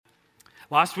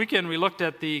Last weekend we looked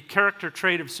at the character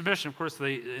trait of submission. Of course,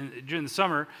 during the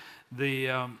summer,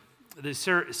 the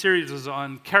series was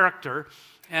on character,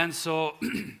 and so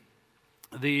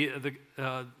the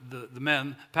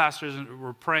men, pastors,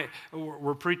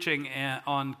 were preaching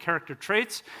on character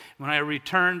traits. When I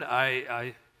returned,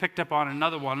 I picked up on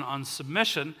another one on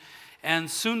submission, and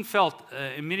soon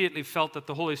immediately felt that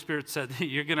the Holy Spirit said,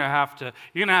 "You're going to have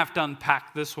to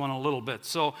unpack this one a little bit."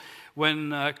 So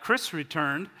when Chris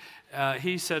returned,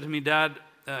 he said to me, "Dad,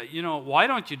 why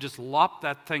don't you just lop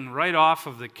that thing right off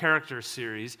of the character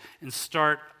series and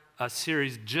start a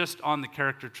series just on the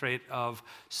character trait of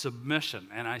submission?"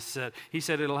 And he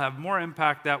said, "It'll have more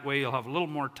impact that way. You'll have a little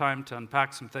more time to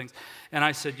unpack some things." And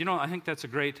I said, I think that's a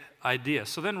great idea.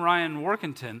 So then Ryan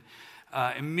Workington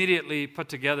immediately put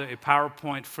together a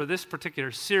PowerPoint for this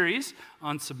particular series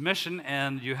on submission,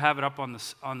 and you have it up on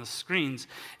the screens.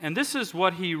 And this is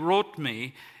what he wrote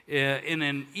me in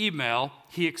an email.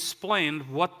 He explained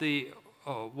what the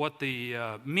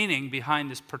meaning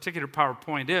behind this particular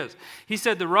PowerPoint is. He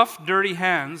said, "The rough, dirty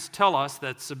hands tell us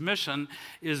that submission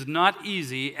is not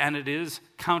easy and it is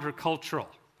countercultural."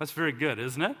 That's very good,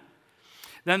 isn't it?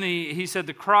 Then he said,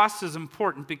 "The cross is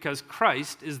important because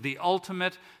Christ is the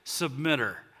ultimate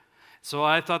submitter." So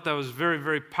I thought that was very,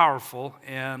 very powerful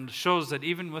and shows that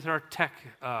even with our tech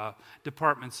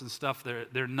departments and stuff,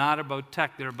 they're not about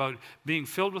tech. They're about being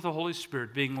filled with the Holy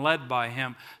Spirit, being led by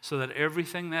Him, so that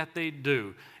everything that they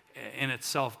do in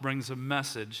itself brings a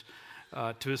message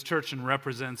to His church and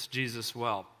represents Jesus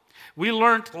well. We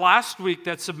learned last week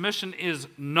that submission is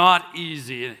not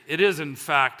easy. It is, in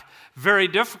fact, very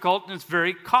difficult, and it's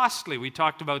very costly. We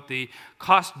talked about the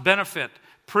cost-benefit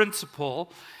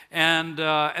principle, and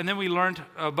then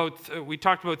we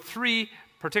talked about three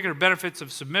particular benefits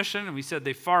of submission, and we said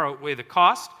they far outweigh the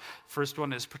cost. First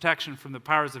one is protection from the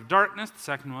powers of darkness. The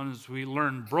second one is we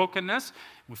learn brokenness.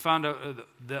 We found out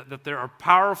that there are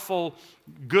powerful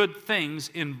good things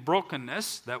in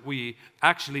brokenness that we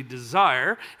actually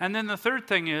desire. And then the third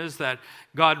thing is that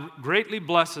God greatly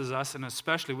blesses us, and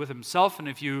especially with Himself. And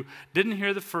if you didn't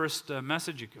hear the first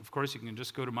message, of course, you can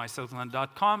just go to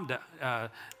mysouthland.com,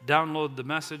 download the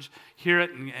message, hear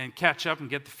it, and catch up and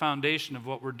get the foundation of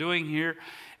what we're doing here.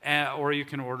 Or you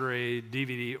can order a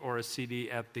DVD or a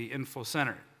CD at the Info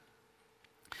Center.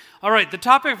 All right, the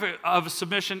topic of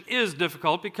submission is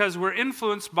difficult because we're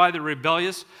influenced by the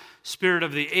rebellious spirit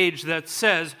of the age that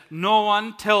says, "No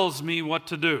one tells me what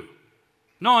to do.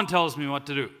 No one tells me what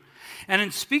to do." And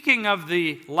in speaking of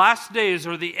the last days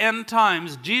or the end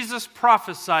times, Jesus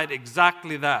prophesied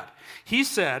exactly that. He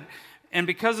said, "And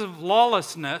because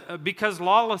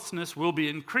lawlessness will be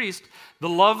increased, the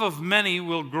love of many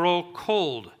will grow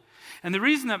cold." And the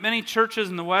reason that many churches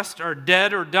in the West are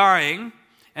dead or dying,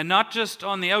 and not just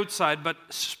on the outside, but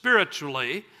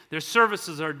spiritually, their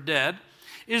services are dead,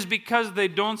 is because they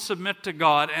don't submit to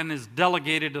God and His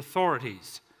delegated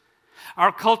authorities.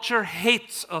 Our culture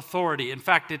hates authority. In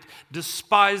fact, it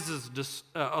despises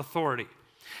authority.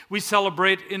 We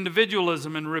celebrate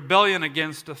individualism and rebellion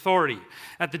against authority.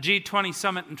 At the G20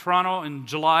 summit in Toronto in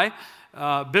July,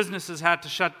 businesses had to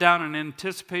shut down in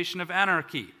anticipation of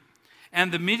anarchy.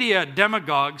 And the media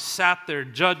demagogues sat there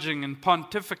judging and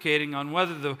pontificating on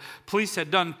whether the police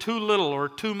had done too little or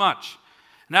too much.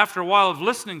 And after a while of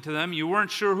listening to them, you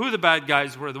weren't sure who the bad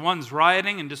guys were, the ones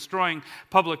rioting and destroying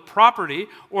public property,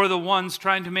 or the ones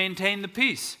trying to maintain the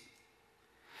peace.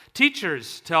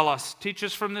 Teachers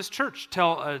from this church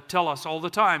tell us all the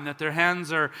time that their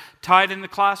hands are tied in the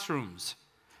classrooms.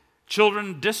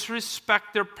 Children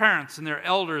disrespect their parents and their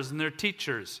elders and their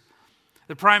teachers.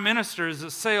 The Prime Minister is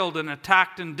assailed and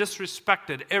attacked and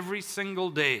disrespected every single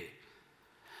day.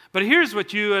 But here's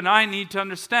what you and I need to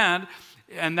understand,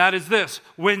 and that is this.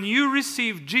 When you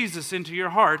received Jesus into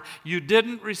your heart, you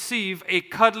didn't receive a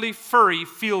cuddly, furry,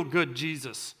 feel-good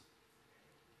Jesus.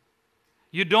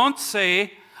 You don't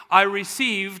say, "I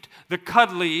received the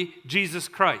cuddly Jesus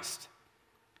Christ."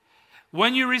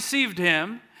 When you received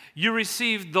Him, you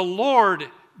received the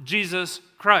Lord Jesus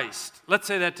Christ. Let's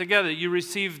say that together. You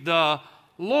received the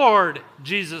Lord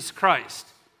Jesus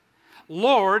Christ.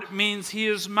 Lord means He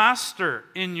is master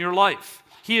in your life.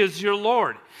 He is your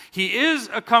Lord. He is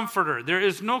a comforter. There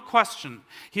is no question.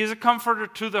 He is a comforter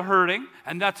to the hurting,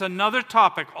 and that's another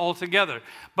topic altogether.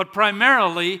 But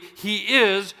primarily, He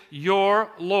is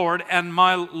your Lord and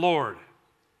my Lord.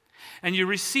 And you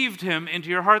received Him into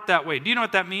your heart that way. Do you know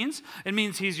what that means? It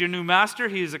means He's your new master.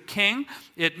 He is a king.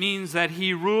 It means that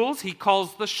He rules. He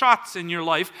calls the shots in your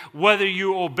life, whether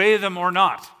you obey them or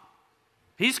not.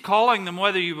 He's calling them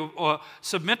whether you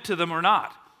submit to them or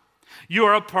not. You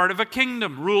are a part of a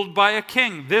kingdom ruled by a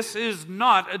king. This is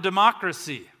not a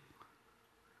democracy.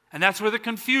 And that's where the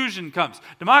confusion comes.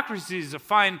 Democracy is a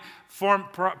fine form,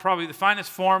 probably the finest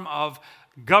form of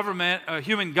government,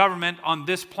 human government on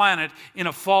this planet in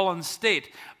a fallen state.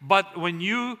 But when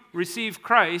you receive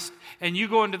Christ and you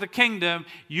go into the kingdom,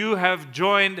 you have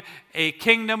joined a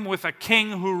kingdom with a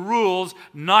king who rules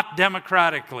not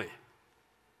democratically.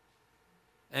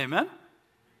 Amen?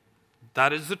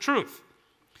 That is the truth.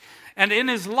 And in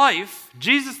his life,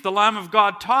 Jesus, the Lamb of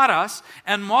God, taught us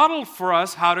and modeled for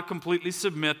us how to completely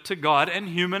submit to God and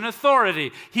human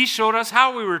authority. He showed us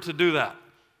how we were to do that.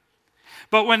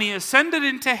 But when he ascended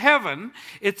into heaven,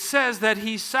 it says that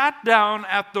he sat down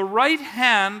at the right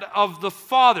hand of the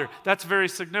Father. That's very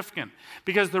significant,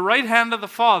 because the right hand of the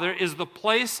Father is the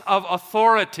place of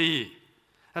authority.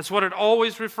 That's what it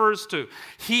always refers to.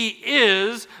 He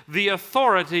is the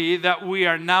authority that we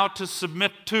are now to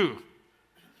submit to.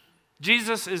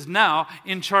 Jesus is now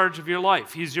in charge of your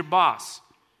life. He's your boss.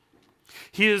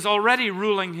 He is already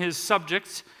ruling his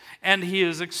subjects, and he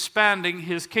is expanding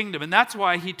his kingdom. And that's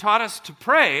why he taught us to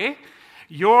pray,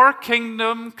 your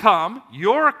kingdom come,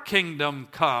 your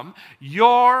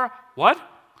what?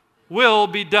 Will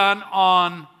be done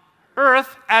on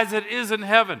earth as it is in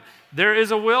heaven. There is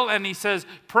a will, and he says,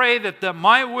 pray that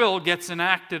my will gets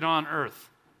enacted on earth,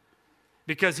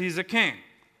 because he's a king.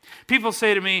 People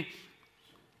say to me,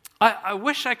 I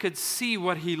wish I could see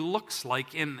what he looks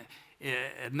like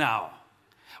now.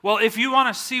 Well, if you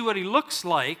want to see what he looks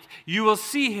like, you will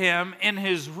see him in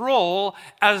his role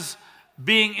as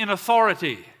being in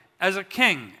authority, as a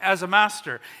king, as a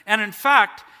master. And in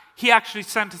fact, he actually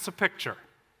sent us a picture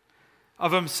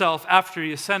of himself after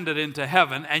he ascended into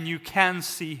heaven, and you can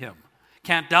see him.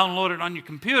 Can't download it on your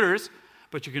computers,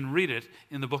 but you can read it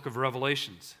in the book of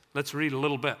Revelations. Let's read a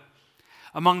little bit.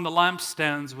 Among the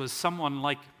lampstands was someone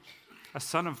like a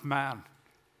son of man,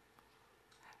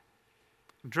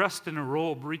 dressed in a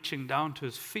robe reaching down to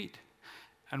his feet,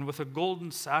 and with a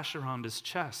golden sash around his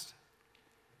chest.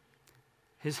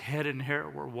 His head and hair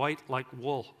were white like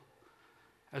wool,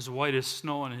 as white as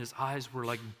snow, and his eyes were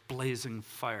like blazing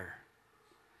fire.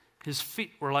 His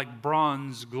feet were like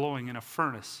bronze glowing in a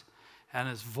furnace, and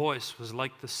his voice was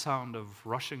like the sound of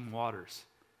rushing waters.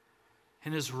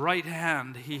 In his right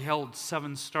hand he held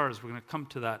 7 stars. We're going to come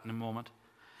to that in a moment.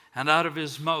 And out of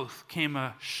his mouth came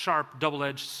a sharp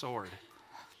double-edged sword.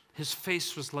 His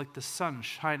face was like the sun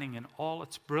shining in all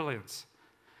its brilliance.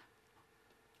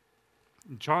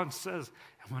 John says,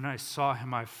 and when I saw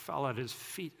him, I fell at his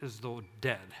feet as though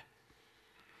dead.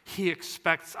 He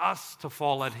expects us to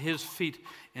fall at his feet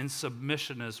in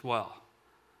submission as well.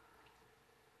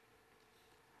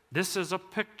 This is a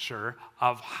picture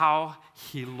of how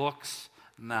he looks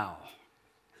now.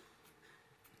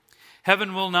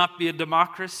 Heaven will not be a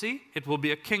democracy. It will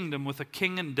be a kingdom with a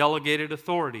king and delegated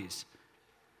authorities.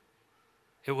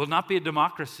 It will not be a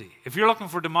democracy. If you're looking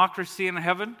for democracy in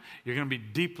heaven, you're going to be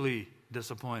deeply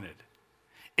disappointed.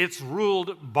 It's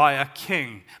ruled by a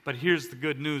king. But here's the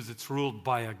good news. It's ruled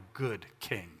by a good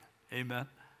king. Amen?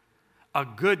 A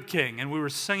good king. And we were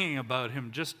singing about him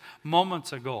just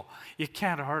moments ago. You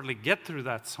can't hardly get through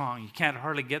that song. You can't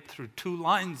hardly get through 2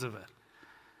 lines of it.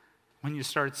 When you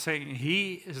start saying,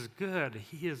 he is good,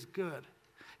 he is good.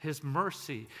 His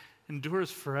mercy endures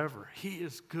forever. He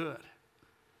is good.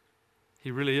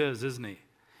 He really is, isn't he?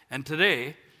 And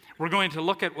today, we're going to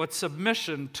look at what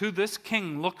submission to this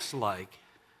king looks like,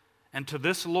 and to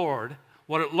this Lord,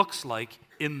 what it looks like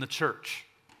in the church.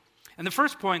 And the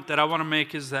first point that I want to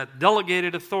make is that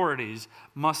delegated authorities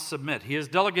must submit. He has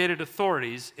delegated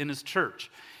authorities in his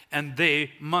church, and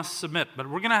they must submit. But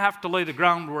we're going to have to lay the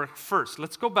groundwork first.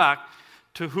 Let's go back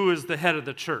to who is the head of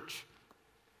the church.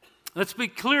 Let's be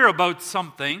clear about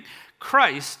something.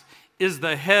 Christ is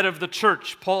the head of the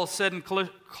church. Paul said in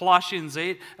Colossians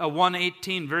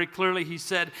 1:18, very clearly he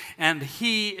said, and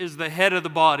he is the head of the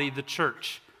body, the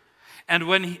church. And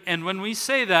when we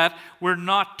say that, we're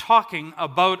not talking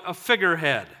about a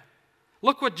figurehead.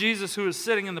 Look what Jesus, who is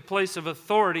sitting in the place of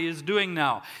authority, is doing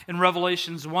now. In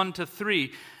Revelations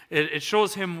 1-3, it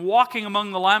shows him walking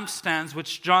among the lampstands,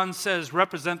 which John says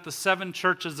represent the 7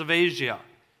 churches of Asia.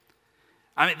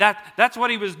 I mean, that's what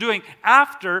he was doing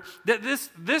after.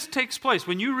 This takes place.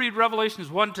 When you read Revelations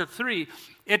 1-3,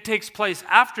 it takes place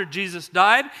after Jesus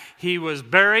died. He was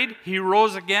buried, he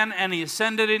rose again, and he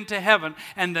ascended into heaven.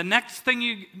 And the next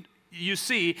thing you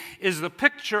see is the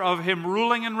picture of him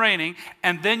ruling and reigning.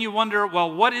 And then you wonder,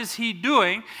 well, what is he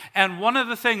doing? And one of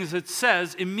the things it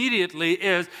says immediately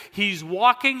is he's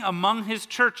walking among his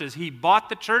churches. He bought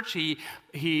the church,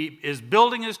 he is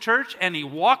building his church, and he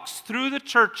walks through the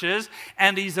churches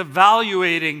and he's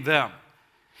evaluating them.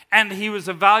 And he was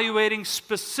evaluating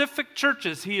specific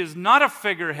churches. He is not a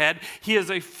figurehead. He is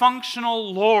a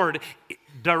functional Lord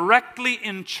directly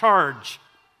in charge.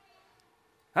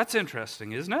 That's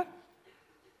interesting, isn't it?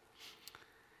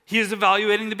 He is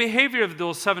evaluating the behavior of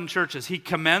those 7 churches. He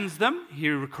commends them, he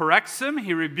corrects them,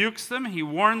 he rebukes them, he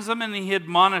warns them, and he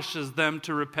admonishes them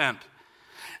to repent.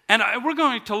 And we're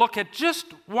going to look at just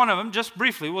one of them, just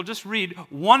briefly. We'll just read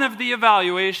one of the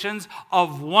evaluations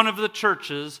of one of the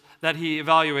churches that he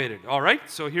evaluated. All right?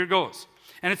 So here goes.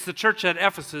 And it's the church at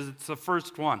Ephesus. It's the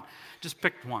first one. Just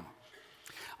picked one.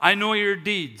 I know your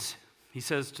deeds, he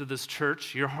says to this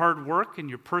church, your hard work and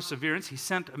your perseverance. He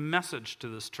sent a message to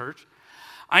this church.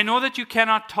 I know that you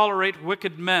cannot tolerate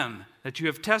wicked men, that you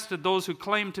have tested those who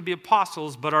claim to be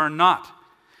apostles but are not,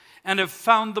 and have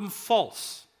found them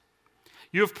false.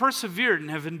 You have persevered and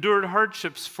have endured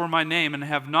hardships for my name and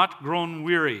have not grown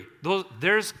weary.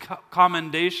 There's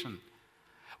commendation.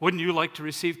 Wouldn't you like to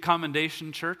receive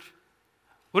commendation, church?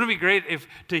 Wouldn't it be great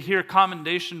to hear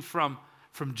commendation from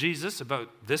Jesus about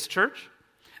this church?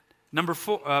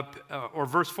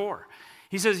 Verse 4.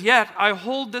 He says, yet I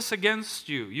hold this against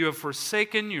you. You have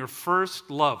forsaken your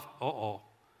first love.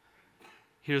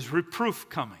 Here's reproof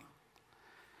coming.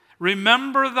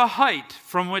 Remember the height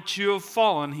from which you have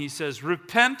fallen, he says.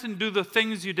 Repent and do the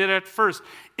things you did at first.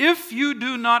 If you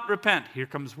do not repent, here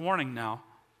comes warning now,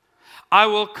 I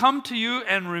will come to you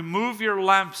and remove your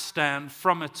lampstand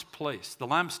from its place. The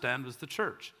lampstand was the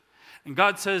church. And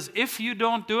God says, if you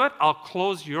don't do it, I'll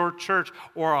close your church,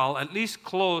 or I'll at least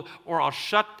close, or I'll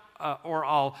shut, or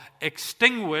I'll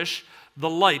extinguish the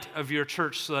light of your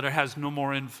church so that it has no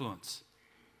more influence.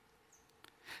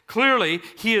 Clearly,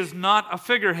 he is not a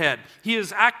figurehead. He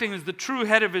is acting as the true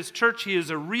head of his church. He is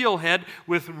a real head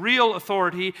with real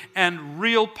authority and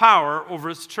real power over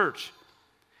his church.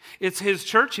 It's his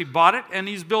church. He bought it and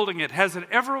he's building it. Has it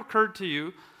ever occurred to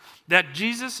you that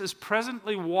Jesus is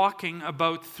presently walking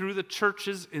about through the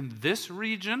churches in this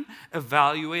region,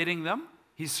 evaluating them?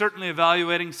 He's certainly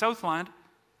evaluating Southland.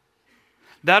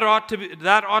 That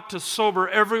ought to sober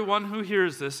everyone who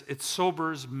hears this. It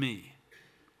sobers me.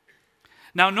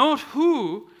 Now note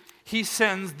who he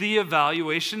sends the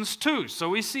evaluations to. So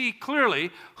we see clearly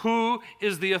who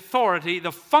is the authority,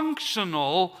 the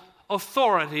functional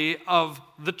authority of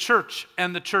the church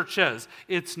and the churches.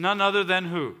 It's none other than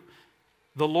who?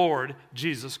 The Lord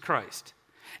Jesus Christ.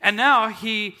 And now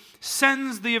he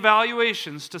sends the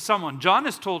evaluations to someone. John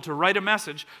is told to write a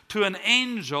message to an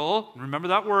angel, remember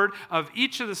that word, of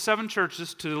each of the 7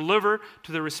 churches to deliver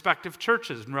to the respective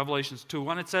churches. In Revelations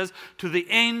 2:1 it says, to the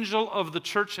angel of the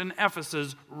church in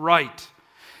Ephesus write.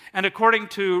 And according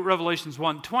to Revelations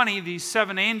 1:20, these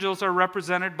 7 angels are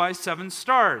represented by 7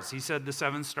 stars. He said the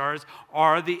 7 stars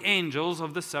are the angels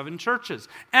of the 7 churches.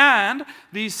 And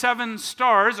these 7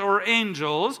 stars or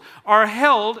angels are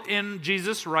held in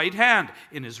Jesus' right hand.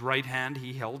 In his right hand,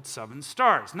 he held 7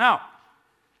 stars. Now,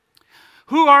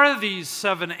 who are these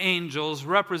 7 angels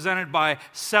represented by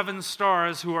 7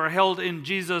 stars who are held in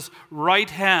Jesus'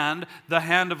 right hand, the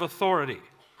hand of authority?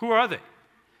 Who are they?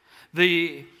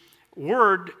 The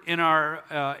word in our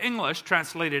English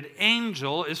translated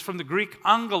angel is from the Greek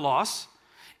angelos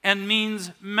and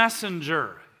means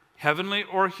messenger, heavenly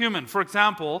or human. For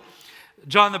example,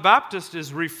 John the Baptist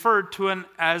is referred to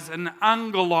as an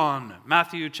angelon,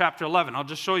 Matthew chapter 11. I'll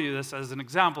just show you this as an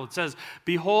example. It says,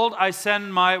 behold, I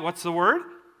send my, what's the word?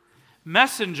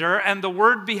 Messenger, and the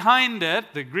word behind it,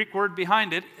 the Greek word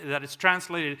behind it, that is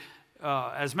translated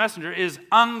as messenger, is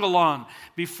angelon,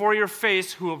 before your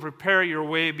face, who will prepare your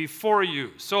way before you.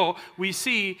 So we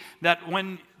see that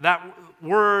when that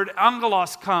word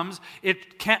angelos comes,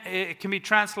 it can be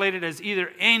translated as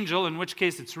either angel, in which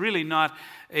case it's really not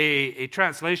a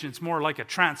translation, it's more like a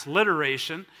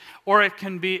transliteration, or it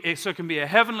can be a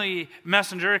heavenly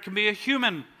messenger, it can be a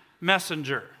human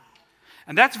messenger.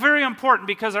 And that's very important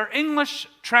because our English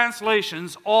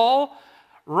translations all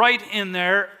write in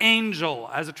there angel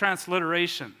as a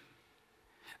transliteration.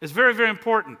 It's very, very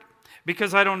important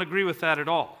because I don't agree with that at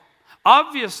all.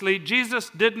 Obviously, Jesus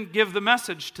didn't give the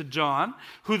message to John,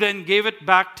 who then gave it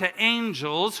back to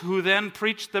angels, who then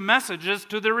preached the messages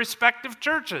to the respective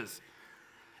churches.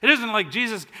 It isn't like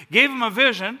Jesus gave him a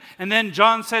vision, and then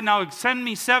John said, now send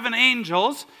me 7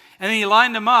 angels, and then he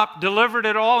lined them up, delivered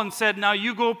it all, and said, now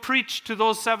you go preach to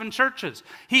those 7 churches.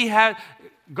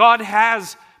 God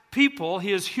has people,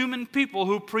 he has human people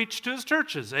who preach to his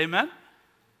churches. Amen?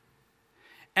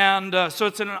 And so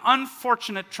it's an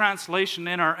unfortunate translation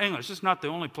in our English. It's not the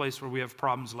only place where we have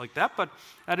problems like that, but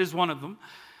that is one of them.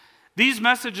 These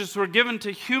messages were given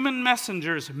to human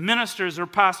messengers, ministers, or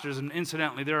pastors. And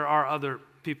incidentally, there are other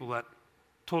people that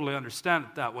totally understand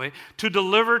it that way, to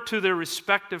deliver to their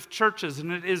respective churches.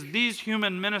 And it is these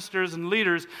human ministers and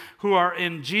leaders who are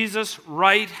in Jesus'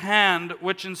 right hand,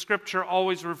 which in Scripture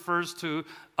always refers to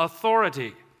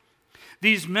authority.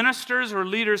 These ministers or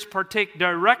leaders partake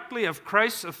directly of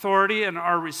Christ's authority and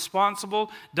are responsible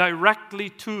directly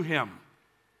to him.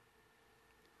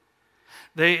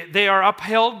 They are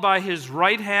upheld by his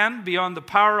right hand beyond the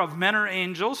power of men or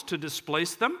angels to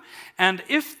displace them. And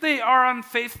if they are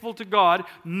unfaithful to God,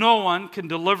 no one can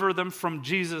deliver them from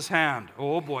Jesus' hand.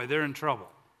 Oh boy, they're in trouble.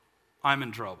 I'm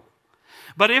in trouble.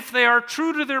 But if they are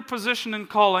true to their position and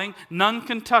calling, none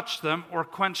can touch them or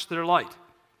quench their light.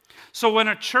 So when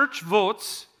a church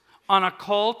votes on a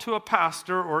call to a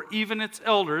pastor or even its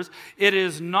elders, it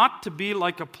is not to be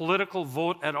like a political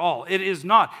vote at all. It is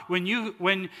not. When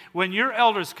your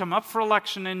elders come up for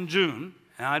election in June,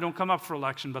 and I don't come up for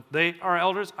election, but they are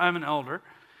elders, I'm an elder,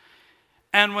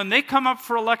 and when they come up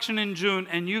for election in June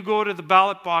and you go to the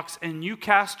ballot box and you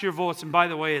cast your votes, and by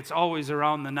the way, it's always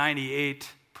around the 98%,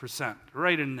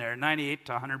 right in there, 98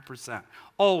 to 100%,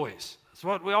 always. That's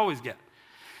what we always get.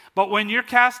 But when you're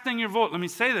casting your vote, let me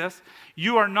say this,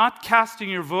 you are not casting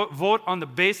your vote on the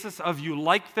basis of you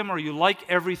like them or you like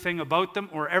everything about them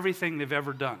or everything they've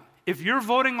ever done. If you're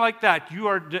voting like that, you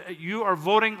are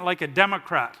voting like a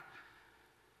Democrat.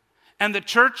 And the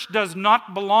church does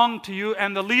not belong to you,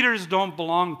 and the leaders don't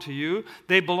belong to you.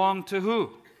 They belong to who?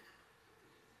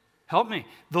 Help me.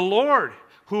 The Lord,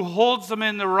 who holds them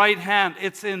in the right hand.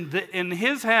 It's in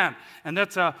his hand. And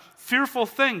that's a fearful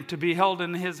thing to be held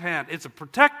in his hand. It's a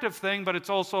protective thing, but it's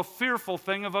also a fearful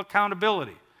thing of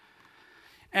accountability.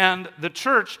 And the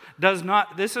church does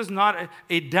not, this is not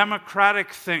a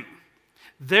democratic thing.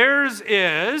 There's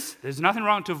nothing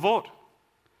wrong to vote.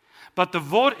 But the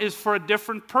vote is for a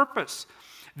different purpose.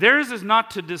 Theirs is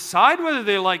not to decide whether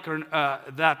they like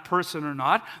that person or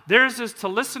not. Theirs is to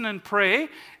listen and pray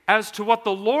as to what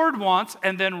the Lord wants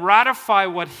and then ratify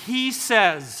what he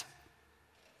says.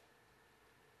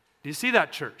 Do you see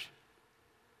that, church?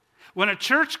 When a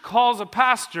church calls a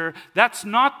pastor, that's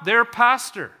not their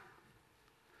pastor.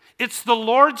 It's the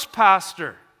Lord's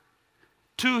pastor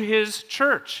to his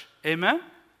church. Amen?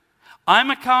 I'm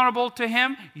accountable to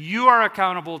him. You are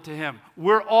accountable to him.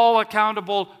 We're all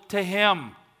accountable to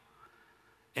him.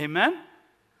 Amen?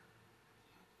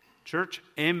 Church,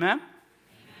 amen?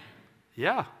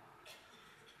 Yeah.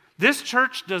 This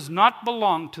church does not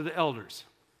belong to the elders.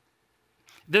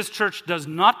 This church does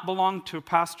not belong to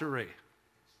Pastor Ray.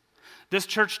 This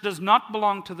church does not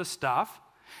belong to the staff.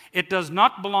 It does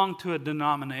not belong to a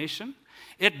denomination.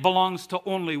 It belongs to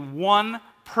only one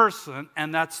person,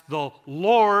 and that's the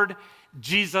Lord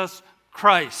Jesus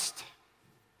Christ.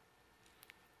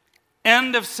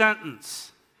 End of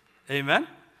sentence. Amen?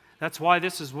 That's why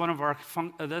this is one of our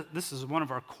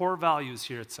core values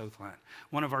here at Southland.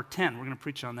 One of our 10. We're going to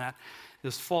preach on that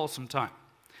this fall sometime.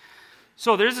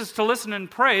 So theirs is to listen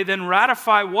and pray, then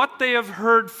ratify what they have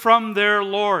heard from their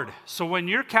Lord. So when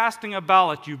you're casting a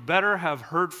ballot, you better have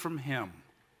heard from him.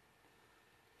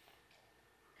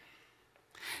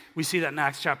 We see that in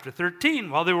Acts chapter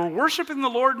 13. While they were worshiping the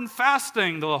Lord and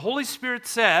fasting, the Holy Spirit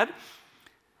said,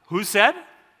 who said?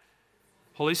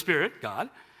 Holy Spirit, God.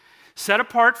 Set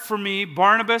apart for me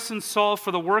Barnabas and Saul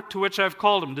for the work to which I've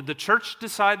called them. Did the church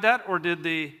decide that, or did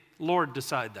the Lord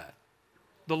decide that?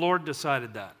 The Lord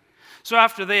decided that. So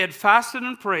after they had fasted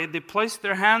and prayed, they placed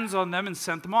their hands on them and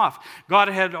sent them off. God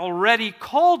had already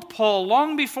called Paul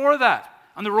long before that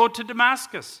on the road to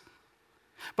Damascus.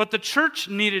 But the church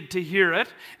needed to hear it,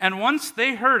 and once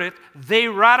they heard it, they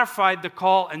ratified the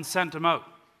call and sent him out.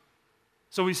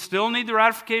 So we still need the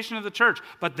ratification of the church,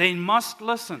 but they must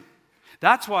listen.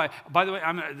 That's why, by the way,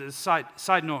 I'm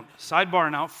side note,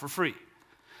 sidebar now for free.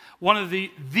 One of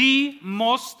the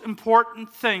most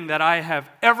important thing that I have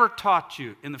ever taught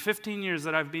you in the 15 years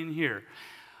that I've been here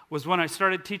was when I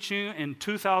started teaching you in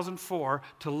 2004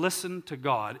 to listen to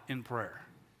God in prayer.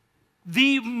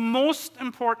 The most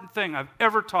important thing I've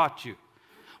ever taught you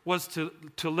was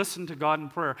to listen to God in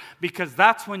prayer, because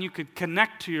that's when you could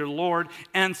connect to your Lord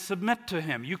and submit to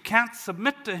him. You can't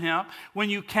submit to him when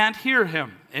you can't hear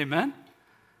him. Amen?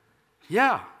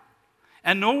 Yeah.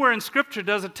 And nowhere in Scripture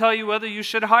does it tell you whether you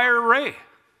should hire Ray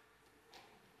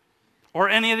or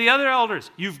any of the other elders.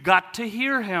 You've got to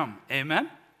hear him. Amen?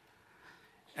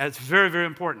 That's very, very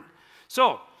important.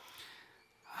 So,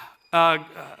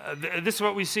 This is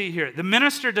what we see here. The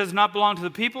minister does not belong to the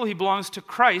people. He belongs to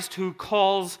Christ, who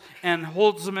calls and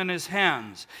holds them in his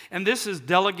hands. And this is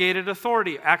delegated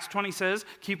authority. Acts 20 says,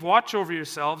 keep watch over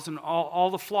yourselves and all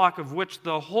the flock of which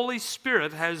the Holy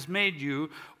Spirit has made you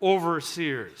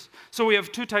overseers. So we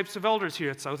have two types of elders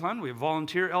here at Southland. We have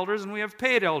volunteer elders and we have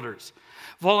paid elders.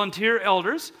 Volunteer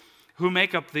elders, who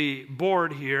make up the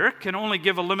board here, can only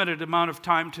give a limited amount of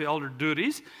time to elder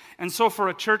duties. And so for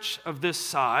a church of this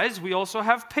size, we also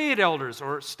have paid elders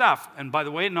or staff. And by the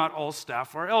way, not all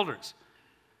staff are elders.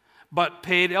 But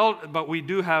we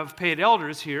do have paid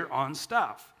elders here on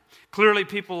staff. Clearly,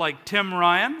 people like Tim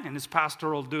Ryan in his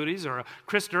pastoral duties, or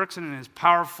Chris Dirksen in his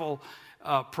powerful,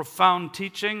 profound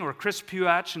teaching, or Chris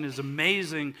Puach in his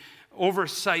amazing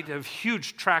oversight of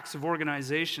huge tracts of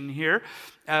organization here,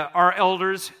 are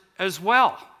elders as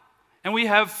well. And we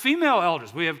have female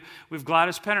elders. We have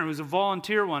Gladys Penner, who's a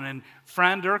volunteer one, and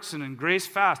Fran Dirksen and Grace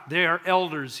Fast. They are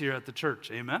elders here at the church.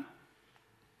 Amen?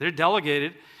 They're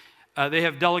delegated. They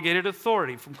have delegated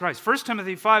authority from Christ. 1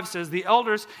 Timothy 5 says the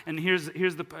elders, and here's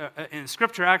and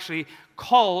Scripture actually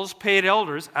calls paid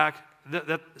elders,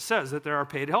 that says that there are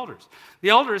paid elders. The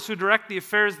elders who direct the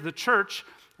affairs of the church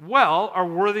are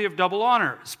worthy of double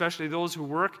honor, especially those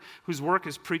whose work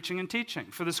is preaching and teaching.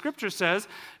 For the Scripture says,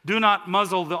 do not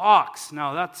muzzle the ox.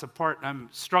 Now, that's a part I'm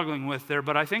struggling with there,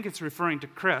 but I think it's referring to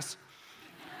Chris.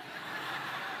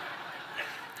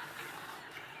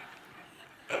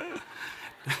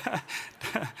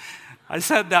 I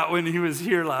said that when he was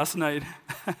here last night.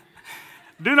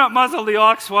 Do not muzzle the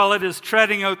ox while it is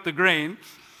treading out the grain,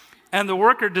 and the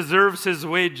worker deserves his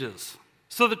wages.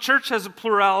 So the church has a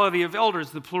plurality of elders.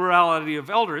 The plurality of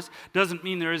elders doesn't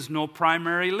mean there is no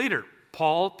primary leader.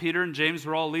 Paul, Peter, and James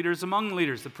were all leaders among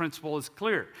leaders. The principle is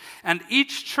clear. And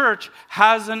each church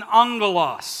has an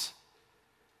angelos,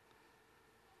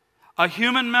 a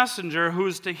human messenger who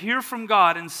is to hear from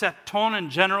God and set tone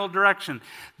and general direction.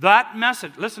 That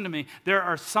message, listen to me, there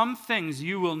are some things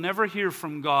you will never hear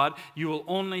from God. You will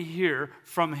only hear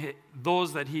from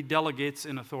those that he delegates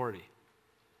in authority.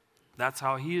 That's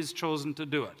how he has chosen to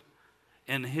do it,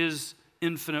 in his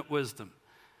infinite wisdom.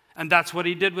 And that's what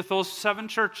he did with those 7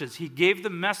 churches. He gave the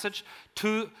message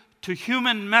to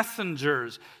human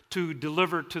messengers to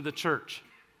deliver to the church.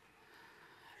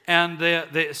 And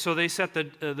so they set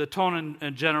the tone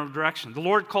and general direction. The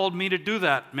Lord called me to do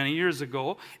that many years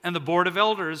ago, and the board of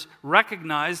elders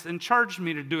recognized and charged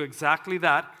me to do exactly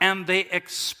that, and they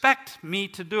expect me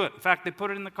to do it. In fact, they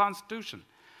put it in the Constitution.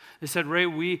 They said, Ray,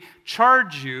 we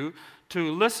charge you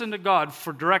to listen to God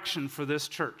for direction for this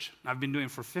church. I've been doing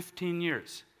it for 15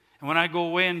 years. And when I go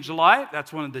away in July,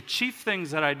 that's one of the chief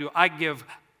things that I do. I give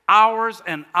hours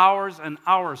and hours and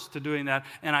hours to doing that,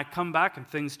 and I come back and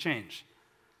things change.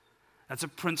 That's a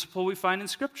principle we find in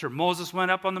Scripture. Moses went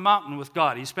up on the mountain with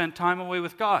God. He spent time away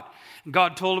with God. And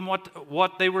God told him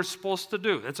what they were supposed to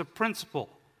do. That's a principle.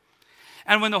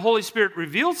 And when the Holy Spirit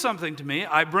reveals something to me,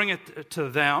 I bring it to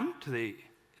them, to the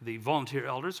volunteer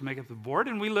elders who make up the board,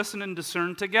 and we listen and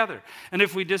discern together. And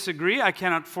if we disagree, I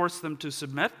cannot force them to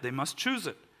submit. They must choose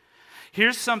it.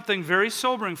 Here's something very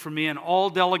sobering for me and all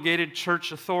delegated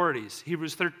church authorities.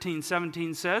 Hebrews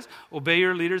 13:17 says, obey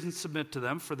your leaders and submit to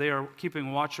them, for they are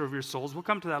keeping watch over your souls. We'll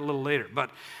come to that a little later. But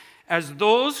as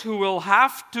those who will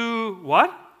have to,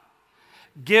 what?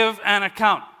 Give an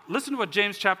account. Listen to what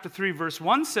James chapter 3, verse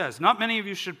 1 says. Not many of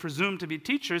you should presume to be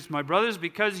teachers, my brothers,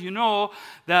 because you know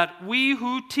that we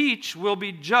who teach will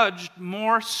be judged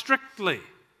more strictly.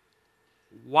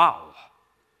 Wow.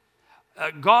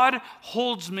 God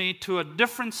holds me to a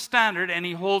different standard, and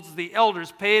he holds the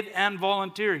elders, paid and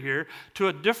volunteer here, to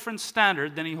a different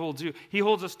standard than he holds you. He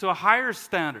holds us to a higher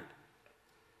standard.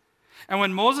 And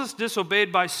when Moses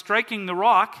disobeyed by striking the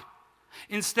rock,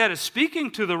 instead of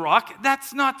speaking to the rock,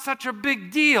 that's not such a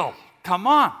big deal. Come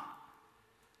on.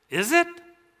 Is it?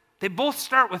 They both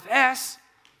start with S.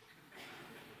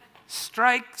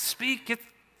 Strike, speak,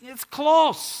 it's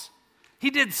close.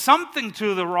 He did something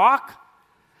to the rock,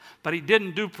 but he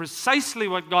didn't do precisely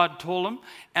what God told him.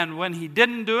 And when he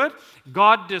didn't do it,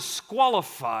 God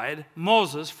disqualified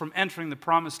Moses from entering the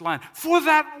promised land for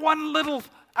that one little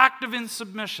act of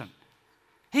insubmission.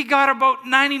 He got about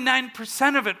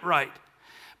 99% of it right.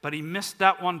 But he missed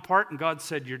that one part, and God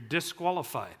said, you're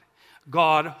disqualified.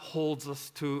 God holds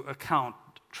us to account.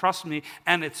 Trust me.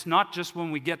 And it's not just when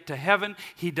we get to heaven.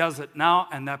 He does it now,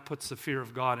 and that puts the fear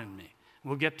of God in me.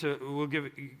 We'll give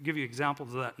you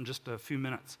examples of that in just a few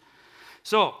minutes.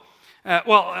 So,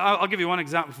 I'll give you one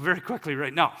example very quickly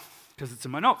right now, because it's in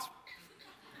my notes.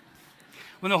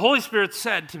 When the Holy Spirit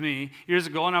said to me years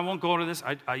ago, and I won't go into this,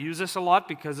 I use this a lot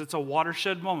because it's a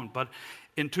watershed moment, but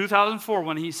in 2004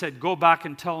 when he said, go back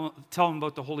and tell them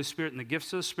about the Holy Spirit and the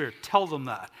gifts of the Spirit, tell them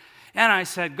that. And I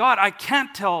said, God, I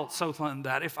can't tell Southland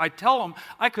that. If I tell them,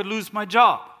 I could lose my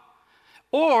job.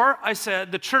 Or, I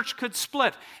said, the church could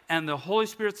split. And the Holy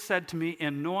Spirit said to me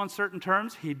in no uncertain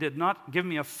terms, he did not give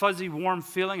me a fuzzy, warm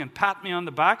feeling and pat me on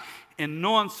the back. In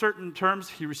no uncertain terms,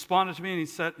 he responded to me and he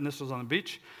said, and this was on the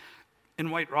beach in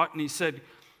White Rock, and he said,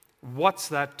 what's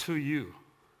that to you?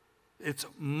 It's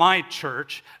my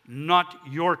church, not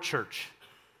your church.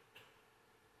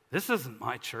 This isn't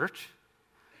my church.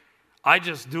 I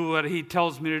just do what he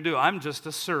tells me to do. I'm just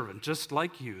a servant, just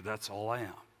like you. That's all I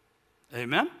am.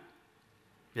 Amen?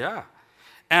 Yeah.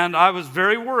 And I was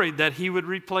very worried that he would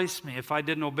replace me if I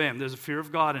didn't obey him. There's a fear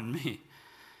of God in me.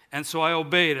 And so I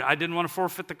obeyed it. I didn't want to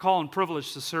forfeit the call and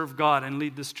privilege to serve God and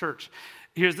lead this church.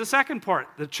 Here's the second part.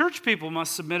 The church people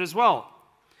must submit as well.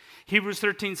 Hebrews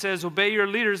 13 says, obey your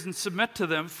leaders and submit to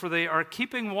them, for they are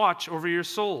keeping watch over your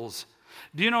souls.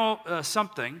 Do you know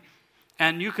something?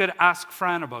 And you could ask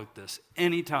Fran about this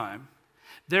anytime.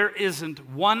 There isn't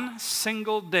one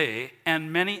single day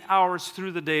and many hours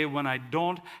through the day when I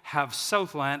don't have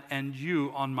Southland and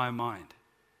you on my mind.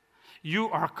 You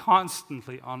are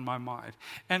constantly on my mind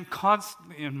and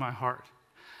constantly in my heart.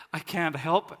 I can't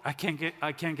help it. I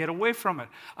can't get away from it.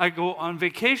 I go on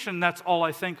vacation, that's all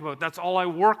I think about. That's all I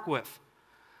work with.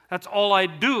 That's all I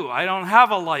do. I don't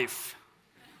have a life.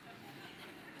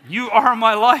 You are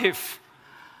my life.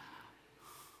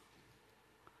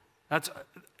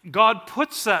 God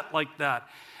puts that like that.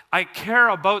 I care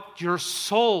about your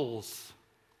souls.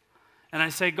 And I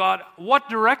say, God, what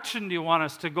direction do you want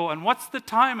us to go? And what's the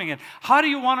timing? And how do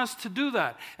you want us to do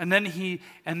that? And then he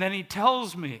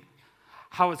tells me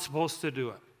how it's supposed to do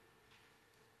it.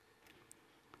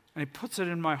 And he puts it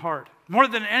in my heart. More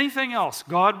than anything else,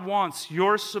 God wants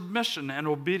your submission and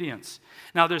obedience.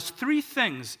 Now, there's 3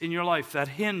 things in your life that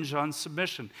hinge on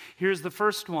submission. Here's the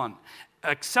first one.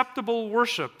 Acceptable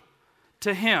worship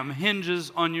to him hinges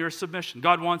on your submission.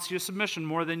 God wants your submission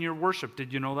more than your worship.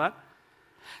 Did you know that?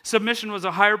 Submission was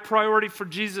a higher priority for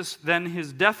Jesus than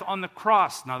his death on the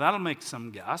cross. Now, that'll make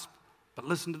some gasp, but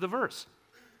listen to the verse.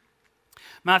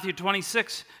 Matthew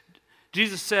 26,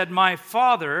 Jesus said, my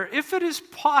Father, if it is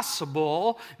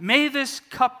possible, may this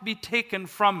cup be taken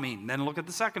from me. And then look at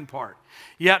the second part.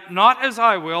 Yet not as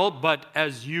I will, but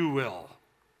as you will.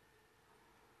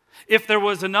 If there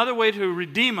was another way to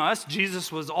redeem us,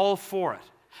 Jesus was all for it.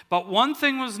 But one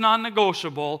thing was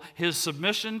non-negotiable, his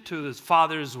submission to his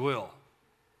Father's will.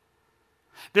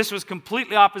 This was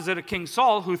completely opposite of King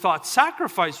Saul, who thought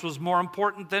sacrifice was more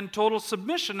important than total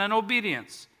submission and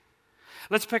obedience.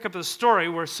 Let's pick up the story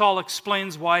where Saul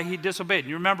explains why he disobeyed.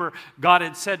 You remember God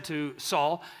had said to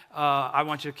Saul, I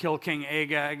want you to kill King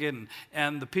Agag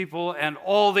and the people and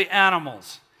all the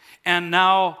animals. And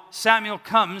now Samuel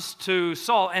comes to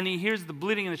Saul and he hears the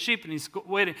bleating of the sheep and he's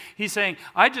waiting. He's saying,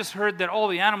 I just heard that all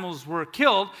the animals were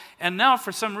killed and now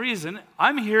for some reason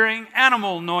I'm hearing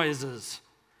animal noises.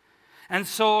 And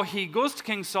so he goes to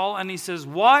King Saul and he says,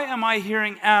 why am I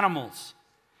hearing animals?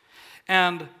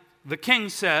 And the king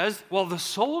says, well, the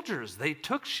soldiers, they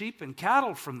took sheep and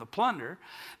cattle from the plunder,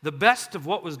 the best of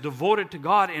what was devoted to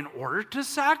God, in order to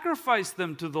sacrifice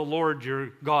them to the Lord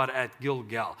your God at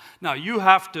Gilgal. Now, you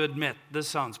have to admit, this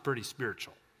sounds pretty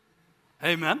spiritual.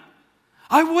 Amen?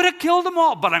 I would have killed them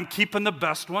all, but I'm keeping the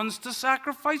best ones to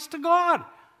sacrifice to God.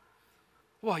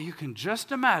 Well, you can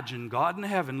just imagine God in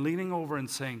heaven leaning over and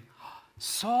saying,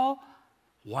 Saul,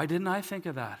 why didn't I think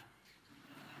of that?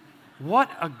 What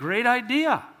a great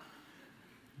idea.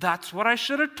 That's what I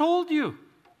should have told you.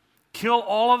 Kill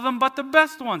all of them but the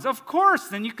best ones. Of course,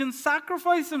 then you can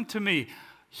sacrifice them to me.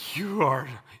 You are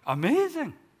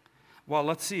amazing. Well,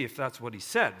 let's see if that's what he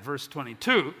said. Verse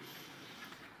 22.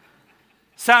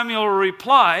 Samuel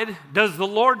replied, does the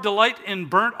Lord delight in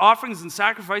burnt offerings and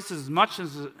sacrifices as much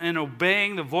as in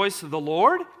obeying the voice of the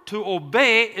Lord? To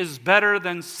obey is better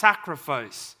than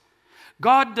sacrifice.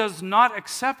 God does not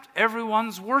accept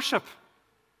everyone's worship.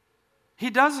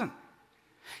 He doesn't.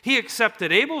 He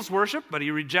accepted Abel's worship, but he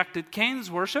rejected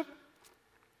Cain's worship.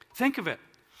 Think of it.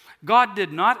 God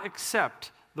did not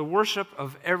accept the worship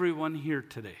of everyone here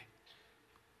today.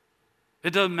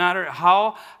 It doesn't matter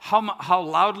how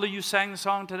loudly you sang the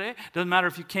song today. It doesn't matter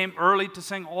if you came early to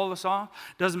sing all the song.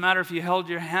 It doesn't matter if you held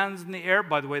your hands in the air.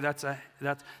 By the way,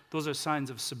 those are signs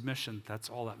of submission. That's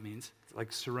all that means. It's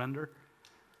like surrender.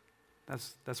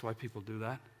 That's why people do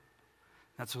that.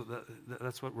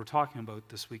 That's what we're talking about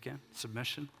this weekend,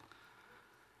 submission.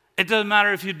 It doesn't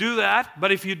matter if you do that,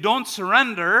 but if you don't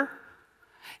surrender,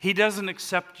 he doesn't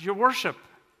accept your worship.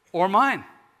 or mine.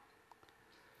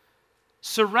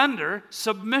 Surrender,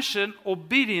 submission,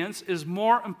 obedience is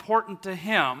more important to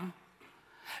him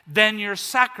than your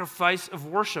sacrifice of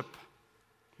worship.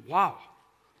 Wow.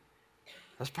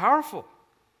 That's powerful.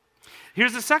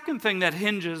 Here's the second thing that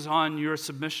hinges on your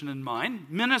submission and mine: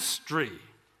 ministry.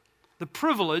 The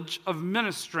privilege of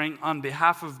ministering on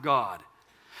behalf of God.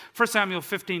 1 Samuel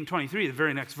 15:23, the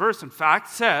very next verse, in fact,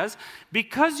 says,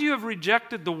 "Because you have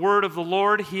rejected the word of the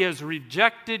Lord, he has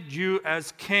rejected you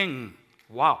as king."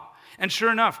 Wow. And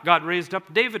sure enough, God raised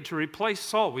up David to replace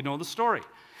Saul. We know the story.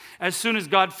 As soon as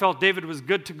God felt David was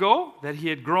good to go, that he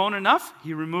had grown enough,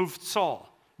 he removed Saul.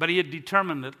 But he had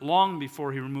determined it long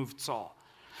before he removed Saul.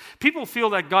 People feel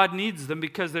that God needs them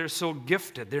because they're so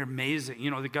gifted. They're amazing.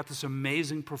 You know, they got this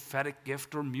amazing prophetic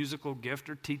gift or musical gift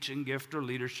or teaching gift or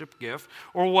leadership gift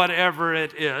or whatever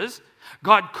it is.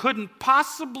 God couldn't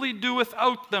possibly do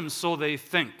without them, so they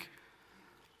think.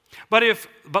 But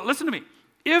listen to me.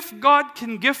 If God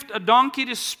can gift a donkey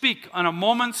to speak on a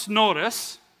moment's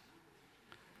notice,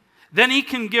 then he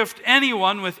can gift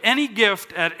anyone with any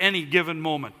gift at any given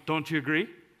moment. Don't you agree?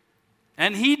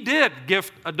 And he did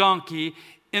gift a donkey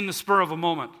in the spur of a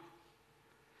moment.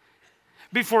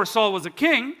 Before Saul was a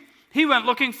king, he went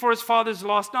looking for his father's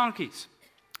lost donkeys.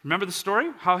 Remember the story,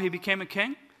 how he became a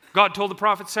king? God told the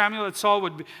prophet Samuel that Saul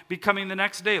would be coming the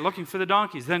next day looking for the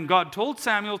donkeys. Then God told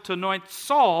Samuel to anoint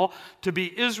Saul to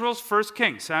be Israel's first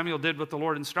king. Samuel did what the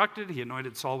Lord instructed. He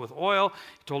anointed Saul with oil.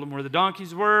 He told him where the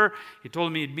donkeys were. He told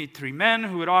him he'd meet 3 men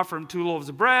who would offer him 2 loaves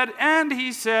of bread. And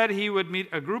he said he would meet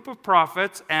a group of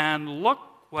prophets. And look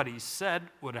what he said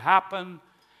would happen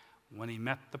when he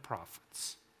met the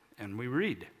prophets. And we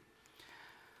read,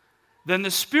 "Then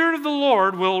the Spirit of the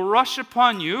Lord will rush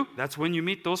upon you," that's when you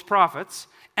meet those prophets,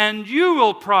 "and you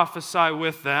will prophesy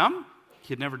with them."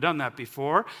 He had never done that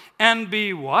before. "And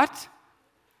be" what?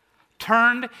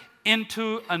 "Turned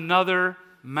into another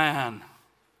man."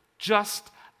 Just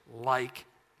like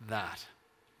that.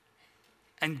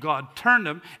 And God turned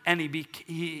him, and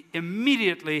he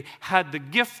immediately had the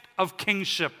gift of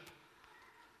kingship.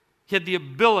 He had the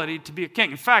ability to be a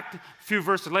king. In fact, a few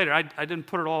verses later, I didn't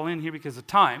put it all in here because of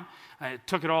time. I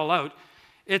took it all out.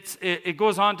 It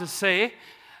goes on to say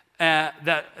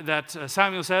that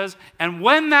Samuel says, "And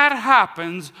when that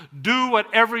happens, do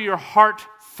whatever your heart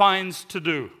finds to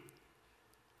do."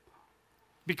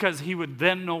 Because he would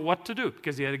then know what to do,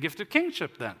 because he had a gift of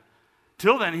kingship then.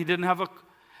 Till then, he didn't have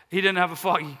a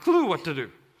foggy clue what to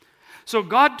do. So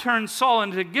God turned Saul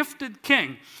into a gifted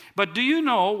king. But do you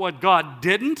know what God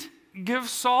didn't give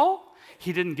Saul?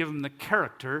 He didn't give him the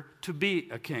character to be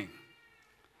a king.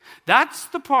 That's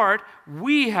the part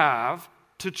we have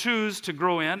to choose to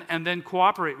grow in and then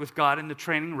cooperate with God in the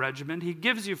training regimen he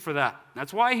gives you for that.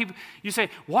 That's why you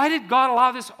say, why did God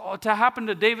allow this to happen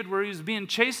to David where he was being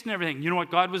chased and everything? You know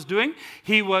what God was doing?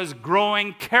 He was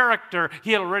growing character.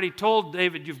 He had already told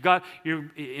David, you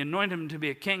anoint him to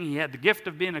be a king. He had the gift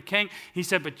of being a king. He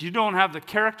said, but you don't have the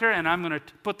character, and I'm going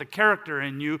to put the character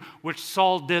in you, which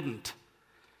Saul didn't.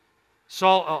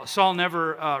 Saul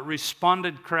never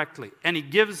responded correctly, and he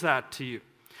gives that to you.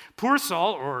 Poor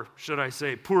Saul, or should I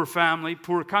say poor family,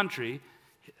 poor country,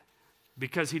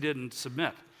 because he didn't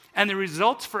submit. And the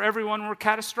results for everyone were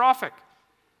catastrophic.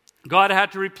 God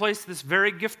had to replace this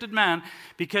very gifted man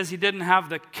because he didn't have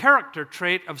the character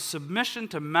trait of submission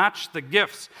to match the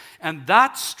gifts. And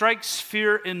that strikes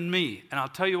fear in me. And I'll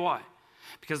tell you why.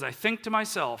 Because I think to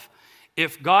myself,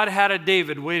 if God had a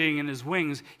David waiting in his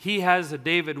wings, he has a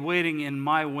David waiting in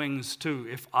my wings too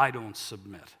if I don't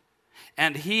submit.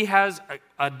 And he has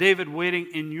a David waiting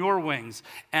in your wings.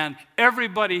 And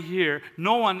everybody here,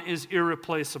 no one is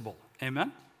irreplaceable.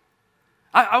 Amen?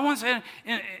 I once,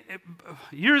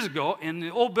 years ago, in the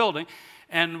old building,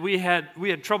 and we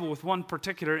had trouble with one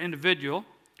particular individual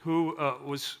who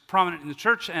was prominent in the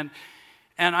church, and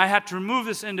I had to remove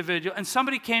this individual. And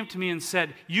somebody came to me and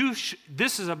said,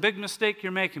 this is a big mistake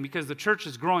you're making because the church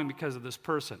is growing because of this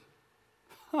person.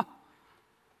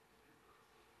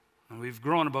 And we've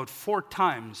grown about 4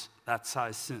 times that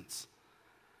size since.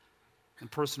 The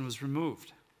person was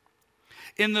removed.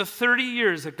 In the 30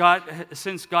 years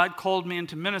since God called me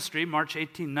into ministry, March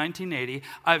 18, 1980,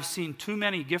 I've seen too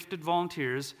many gifted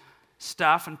volunteers,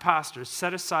 staff, and pastors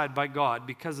set aside by God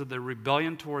because of their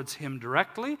rebellion towards Him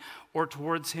directly or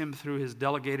towards Him through His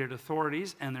delegated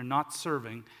authorities, and they're not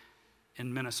serving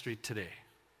in ministry today.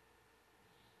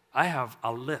 I have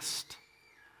a list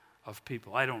of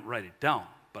people. I don't write it down,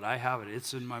 but I have it.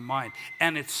 It's in my mind.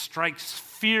 And it strikes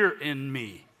fear in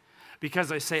me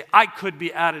because I say I could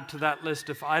be added to that list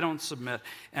if I don't submit,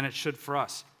 and it should for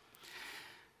us.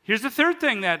 Here's the third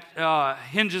thing that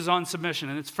hinges on submission,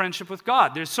 and it's friendship with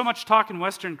God. There's so much talk in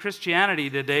Western Christianity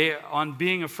today on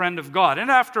being a friend of God.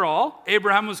 And after all,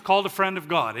 Abraham was called a friend of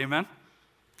God. Amen?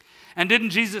 And didn't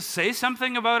Jesus say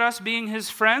something about us being his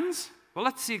friends? Well,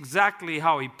 let's see exactly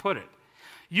how he put it.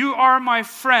 You are my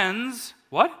friends.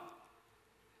 What?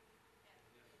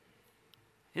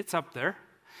 It's up there.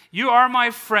 You are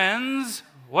my friends.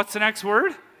 What's the next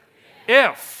word?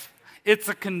 If. It's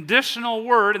a conditional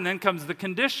word, and then comes the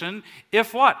condition.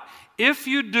 If what? If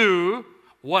you do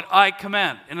what I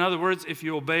command. In other words, if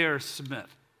you obey or submit.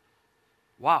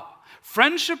 Wow.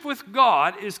 Friendship with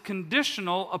God is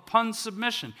conditional upon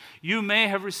submission. You may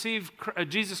have received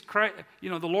Jesus Christ,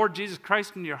 the Lord Jesus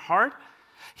Christ in your heart.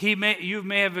 You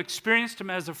may have experienced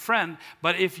him as a friend,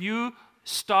 but if you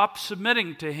stop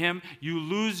submitting to him, you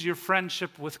lose your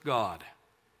friendship with God.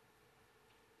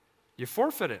 You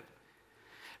forfeit it.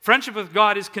 Friendship with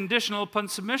God is conditional upon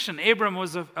submission. Abram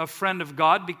was a friend of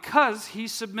God because he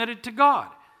submitted to God.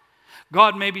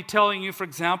 God may be telling you, for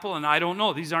example, and I don't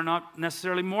know, these are not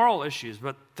necessarily moral issues,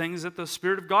 but things that the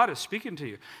Spirit of God is speaking to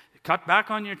you. Cut back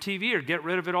on your TV or get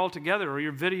rid of it altogether, or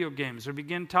your video games, or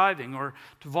begin tithing, or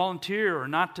to volunteer, or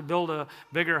not to build a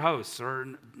bigger house,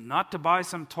 or not to buy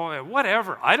some toy,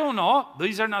 whatever. I don't know.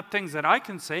 These are not things that I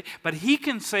can say, but he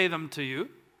can say them to you.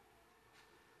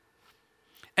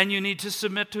 And you need to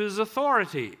submit to his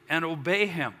authority and obey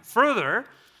him. Further,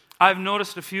 I've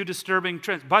noticed a few disturbing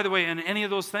trends. By the way, in any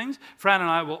of those things, Fran and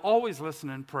I will always listen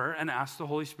in prayer and ask the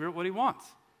Holy Spirit what he wants.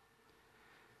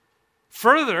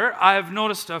 Further, I've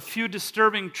noticed a few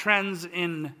disturbing trends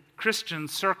in Christian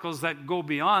circles that go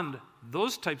beyond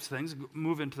those types of things,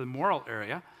 move into the moral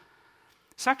area.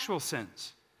 Sexual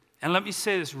sins. And let me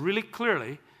say this really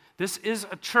clearly. This is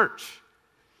a church.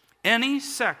 Any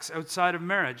sex outside of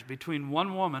marriage between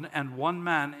one woman and one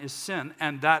man is sin,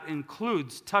 and that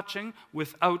includes touching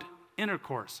without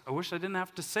intercourse. I wish I didn't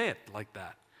have to say it like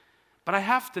that, but I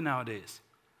have to nowadays.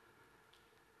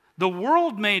 The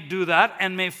world may do that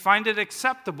and may find it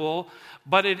acceptable,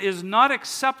 but it is not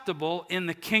acceptable in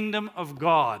the kingdom of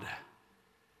God.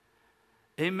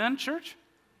 Amen, church?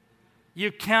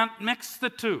 You can't mix the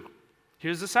two.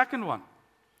 Here's the second one.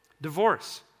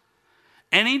 Divorce.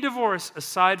 Any divorce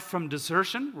aside from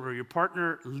desertion, where your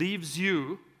partner leaves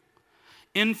you,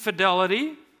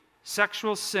 infidelity,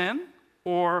 sexual sin,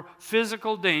 or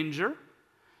physical danger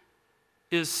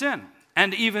is sin.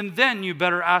 And even then, you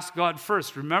better ask God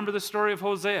first. Remember the story of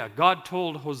Hosea. God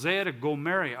told Hosea to go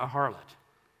marry a harlot.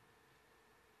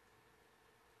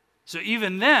 So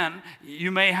even then,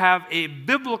 you may have a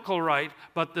biblical right,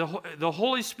 but the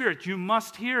Holy Spirit, you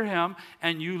must hear him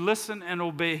and you listen and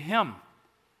obey him.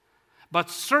 But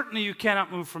certainly you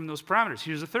cannot move from those parameters.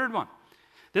 Here's the third one.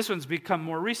 This one's become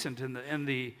more recent in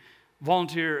the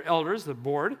volunteer elders, the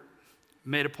board,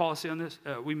 made a policy on this.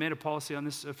 We made a policy on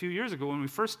this a few years ago when we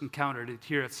first encountered it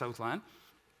here at Southland.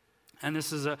 And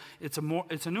this is it's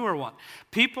a newer one.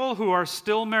 People who are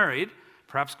still married,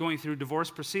 perhaps going through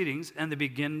divorce proceedings, and they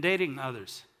begin dating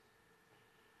others.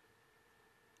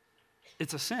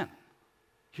 It's a sin.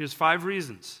 Here's 5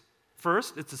 reasons.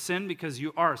 First, it's a sin because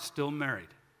you are still married.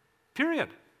 Period.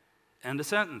 End of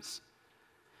sentence.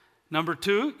 Number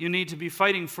 2, you need to be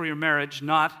fighting for your marriage,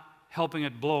 not helping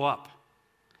it blow up.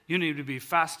 You need to be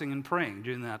fasting and praying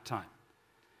during that time.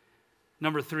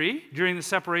 Number 3, during the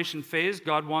separation phase,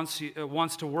 God wants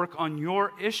to work on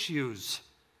your issues.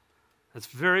 That's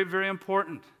very, very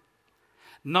important.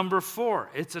 Number 4,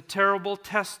 it's a terrible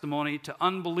testimony to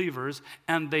unbelievers,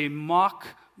 and they mock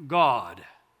God.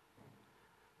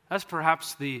 That's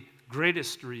perhaps the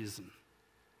greatest reason.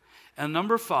 And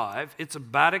number 5, it's a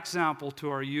bad example to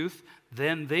our youth.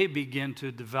 Then they begin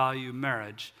to devalue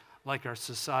marriage like our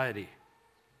society.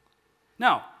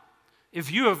 Now,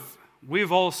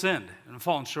 we've all sinned and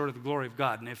fallen short of the glory of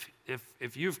God. And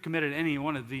if you've committed any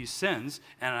one of these sins,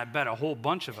 and I bet a whole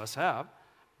bunch of us have,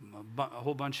 a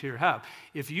whole bunch here have,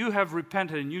 if you have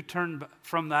repented and you turned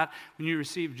from that when you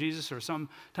received Jesus or some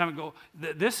time ago,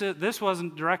 this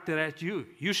wasn't directed at you.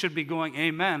 You should be going,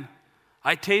 amen.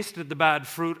 I tasted the bad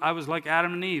fruit. I was like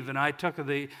Adam and Eve, and I took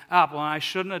the apple, and I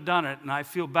shouldn't have done it, and I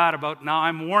feel bad about it. Now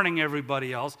I'm warning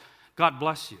everybody else. God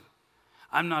bless you.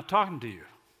 I'm not talking to you.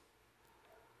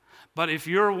 But if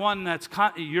you're one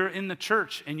you're in the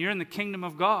church, and you're in the kingdom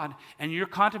of God, and you're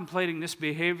contemplating this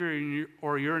behavior,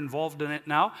 or you're involved in it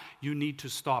now, you need to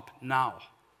stop now.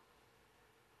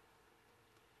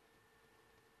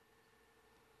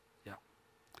 Yeah.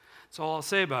 That's all I'll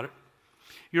say about it.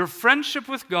 Your friendship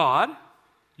with God,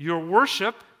 your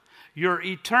worship, your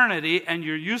eternity, and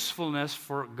your usefulness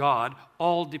for God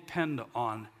all depend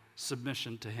on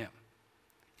submission to him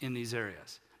in these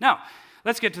areas. Now,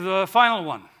 let's get to the final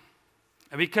one.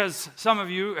 Because some of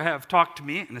you have talked to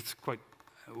me, and it's quite,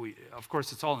 of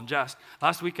course, it's all in jest.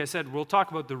 Last week I said we'll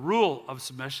talk about the rule of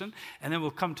submission, and then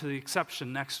we'll come to the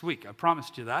exception next week. I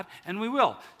promised you that, and we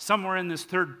will, somewhere in this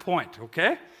third point,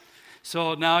 okay?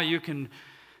 So now you can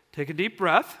take a deep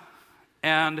breath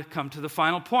and come to the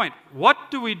final point.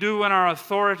 What do we do when our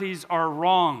authorities are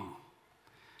wrong?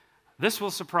 This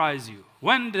will surprise you.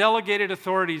 When delegated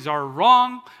authorities are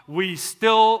wrong, we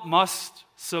still must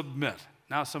submit.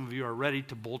 Now some of you are ready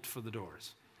to bolt for the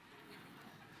doors.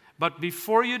 But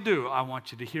before you do, I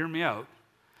want you to hear me out,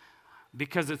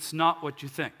 because it's not what you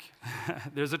think.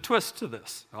 There's a twist to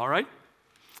this, all right?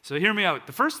 So hear me out.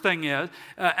 The first thing is,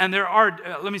 and there are,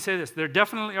 let me say this, there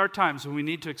definitely are times when we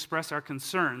need to express our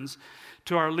concerns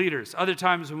to our leaders. Other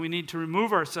times when we need to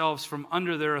remove ourselves from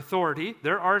under their authority.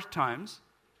 There are times.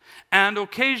 And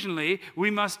occasionally, we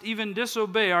must even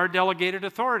disobey our delegated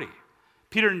authority.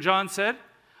 Peter and John said,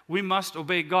 we must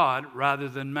obey God rather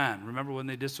than man. Remember when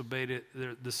they disobeyed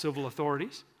the civil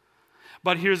authorities?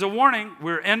 But here's a warning.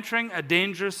 We're entering a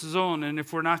dangerous zone, and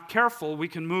if we're not careful, we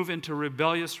can move into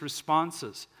rebellious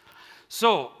responses.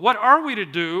 So, what are we to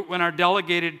do when our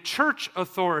delegated church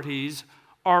authorities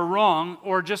are wrong,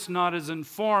 or just not as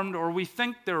informed, or we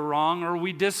think they're wrong, or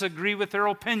we disagree with their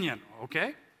opinion?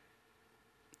 Okay?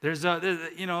 There's a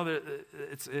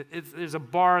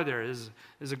bar there.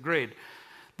 There's a grade.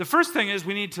 The first thing is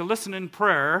we need to listen in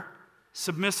prayer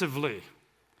submissively.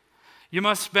 You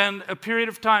must spend a period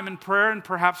of time in prayer and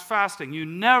perhaps fasting. You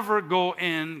never go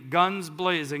in guns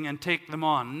blazing and take them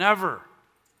on. Never.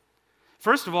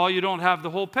 First of all, you don't have the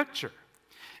whole picture.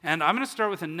 And I'm going to start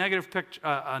with a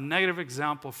negative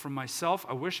example from myself.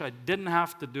 I wish I didn't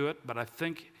have to do it, but I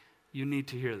think you need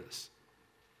to hear this.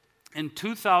 In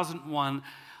 2001,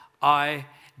 I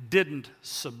didn't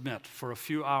submit for a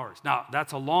few hours. Now,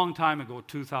 that's a long time ago,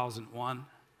 2001.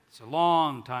 It's a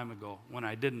long time ago when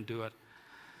I didn't do it.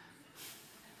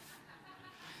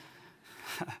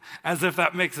 As if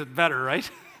that makes it better, right?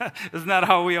 Isn't that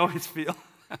how we always feel?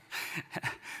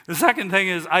 The second thing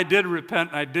is I did repent,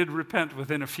 and I did repent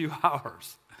within a few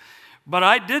hours. But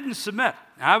I didn't submit.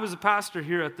 I was a pastor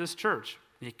here at this church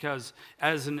because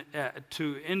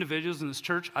to individuals in this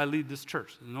church, I lead this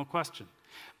church, no question.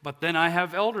 But then I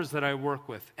have elders that I work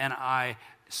with, and I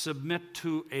submit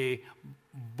to a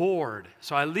board.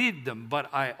 So I lead them,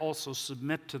 but I also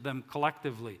submit to them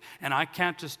collectively. And I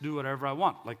can't just do whatever I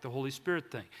want, like the Holy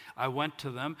Spirit thing. I went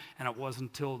to them, and it wasn't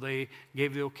until they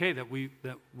gave the okay that we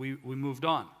moved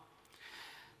on.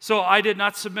 So I did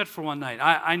not submit for one night.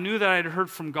 I knew that I had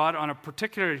heard from God on a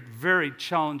particularly very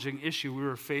challenging issue we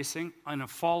were facing. In the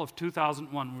fall of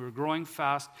 2001, we were growing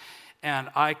fast, and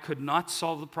I could not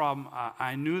solve the problem.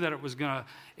 I knew that it was gonna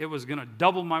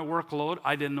double my workload.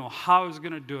 I didn't know how I was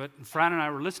going to do it. And Fran and I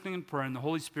were listening in prayer, and the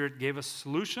Holy Spirit gave us a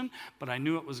solution, but I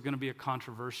knew it was going to be a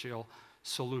controversial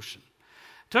solution.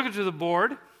 Took it to the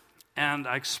board, and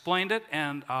I explained it,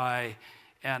 and I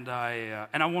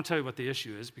won't tell you what the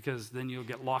issue is, because then you'll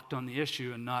get locked on the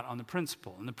issue and not on the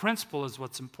principle. And the principle is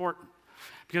what's important,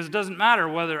 because it doesn't matter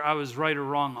whether I was right or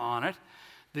wrong on it.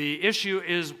 The issue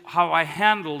is how I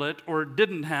handled it or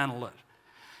didn't handle it.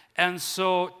 And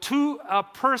so to a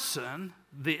person,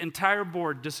 the entire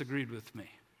board disagreed with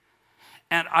me.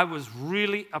 And I was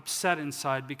really upset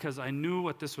inside because I knew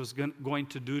what this was going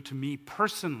to do to me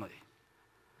personally.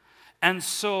 And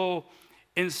so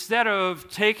instead of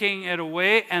taking it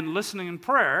away and listening in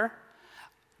prayer,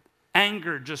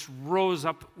 anger just rose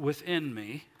up within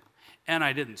me. And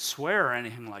I didn't swear or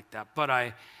anything like that, but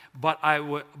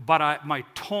my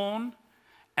tone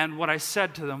and what I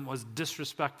said to them was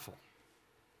disrespectful.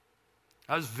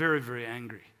 I was very, very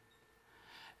angry.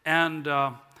 And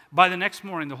by the next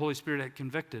morning, the Holy Spirit had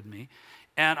convicted me,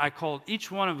 and I called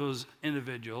each one of those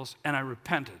individuals, and I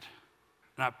repented.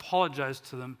 And I apologized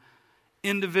to them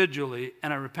individually,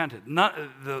 and I repented.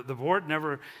 The board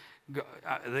never,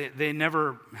 they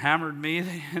never hammered me.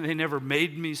 They never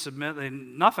made me submit.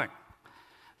 Nothing.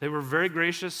 They were very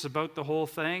gracious about the whole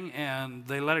thing, and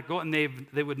they let it go. And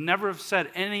they would never have said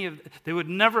they would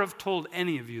never have told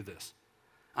any of you this.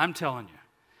 I'm telling you.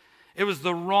 It was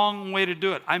the wrong way to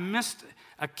do it. I missed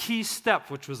a key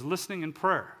step, which was listening in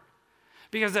prayer.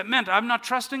 Because it meant I'm not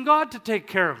trusting God to take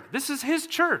care of it. This is His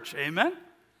church, amen?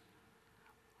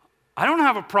 I don't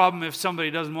have a problem if somebody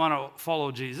doesn't want to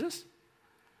follow Jesus.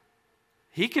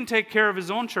 He can take care of His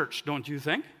own church, don't you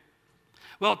think?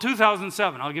 Well,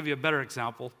 2007, I'll give you a better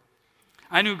example.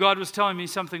 I knew God was telling me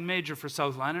something major for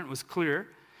Southland, and it was clear.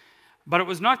 But it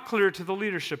was not clear to the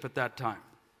leadership at that time.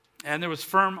 And there was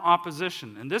firm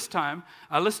opposition. And this time,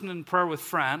 I listened in prayer with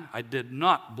Fran. I did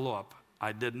not blow up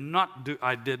I did not do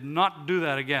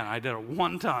that again. I did it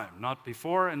one time, not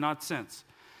before and not since,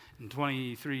 in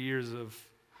 23 years of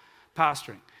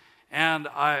pastoring. And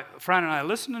Fran and I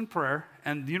listened in prayer,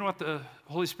 and you know what the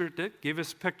Holy Spirit did? Gave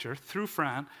us a picture through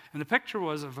Fran, and the picture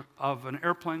was of an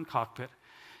airplane cockpit.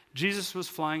 Jesus was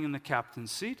flying in the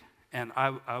captain's seat, and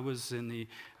I was in the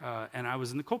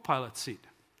co-pilot seat.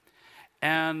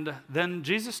 And then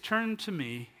Jesus turned to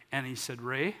me and he said,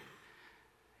 "Ray,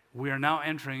 we are now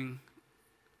entering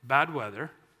bad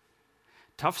weather,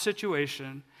 tough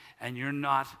situation, and you're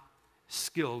not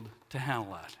skilled to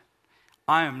handle that.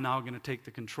 I am now going to take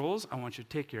the controls. I want you to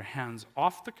take your hands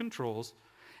off the controls,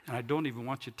 and I don't even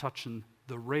want you touching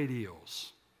the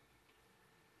radios.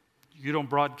 You don't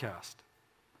broadcast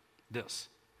this."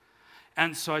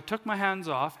 And so I took my hands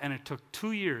off, and it took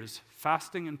 2 years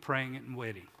fasting and praying and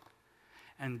waiting.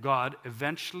 And God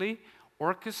eventually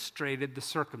orchestrated the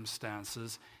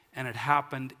circumstances, and it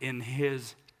happened in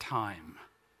His time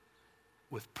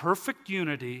with perfect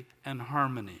unity and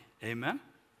harmony. Amen?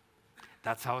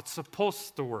 That's how it's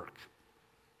supposed to work.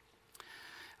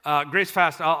 Grace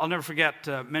Fast, I'll never forget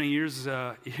many years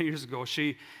ago,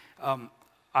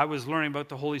 I was learning about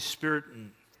the Holy Spirit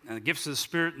and the gifts of the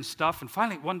Spirit and stuff. And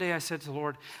finally, one day I said to the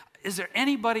Lord, "Is there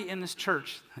anybody in this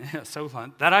church,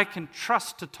 Southland, that I can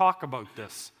trust to talk about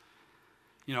this?"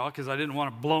 You know, because I didn't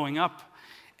want it blowing up.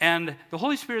 And the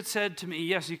Holy Spirit said to me,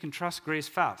 "Yes, you can trust Grace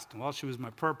Fast." Well, she was my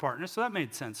prayer partner, so that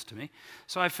made sense to me.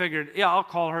 So I figured, I'll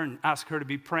call her and ask her to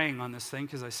be praying on this thing,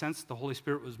 because I sensed the Holy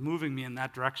Spirit was moving me in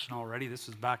that direction already. This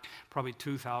was back probably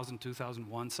 2000,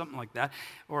 2001, something like that,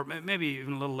 or maybe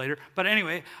even a little later. But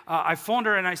anyway, I phoned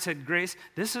her and I said, "Grace,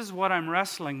 this is what I'm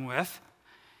wrestling with."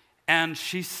 And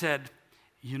she said,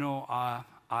 "I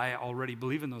already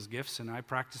believe in those gifts, and I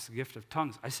practice the gift of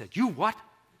tongues." I said, "You what?"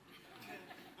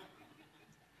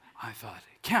 I thought,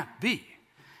 it can't be.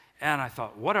 And I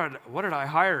thought, what did I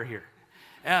hire here?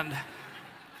 And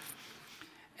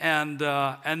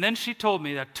then she told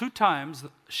me that 2 times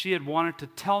she had wanted to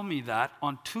tell me that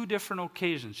on 2 different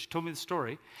occasions. She told me the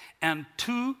story. And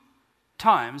 2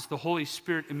 times the Holy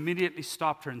Spirit immediately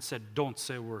stopped her and said, "Don't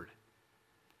say a word."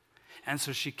 And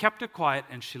so she kept it quiet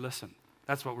and she listened.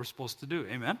 That's what we're supposed to do.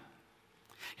 Amen?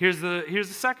 Here's the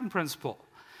second principle.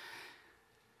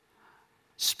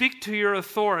 Speak to your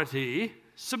authority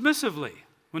submissively.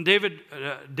 When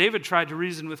David tried to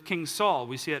reason with King Saul,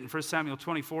 we see it in 1 Samuel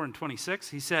 24 and 26,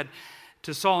 he said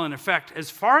to Saul in effect,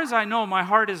 "As far as I know, my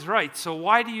heart is right, so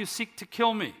why do you seek to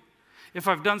kill me? If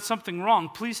I've done something wrong,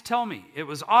 please tell me." It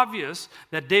was obvious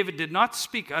that David did not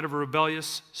speak out of a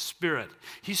rebellious spirit.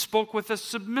 He spoke with a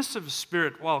submissive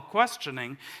spirit while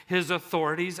questioning his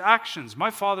authority's actions. My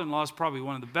father-in-law is probably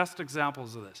one of the best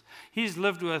examples of this. He's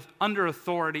lived under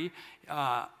authority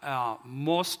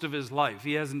most of his life.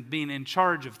 He hasn't been in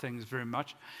charge of things very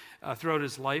much throughout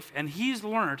his life, and he's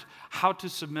learned how to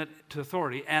submit to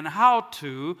authority and how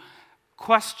to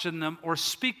question them or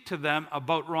speak to them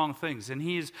about wrong things. And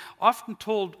he's often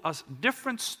told us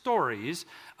different stories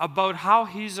about how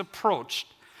he's approached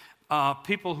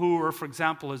people who were, for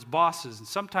example, his bosses. And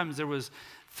sometimes there was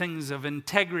things of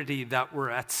integrity that were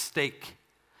at stake,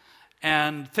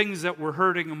 and things that were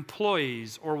hurting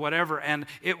employees or whatever, and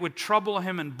it would trouble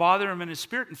him and bother him in his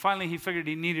spirit, and finally he figured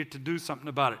he needed to do something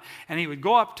about it. And he would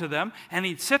go up to them, and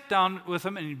he'd sit down with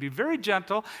them, and he'd be very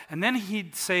gentle, and then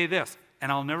he'd say this,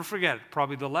 and I'll never forget it,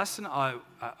 probably the lesson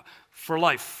for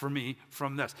life for me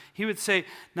from this. He would say,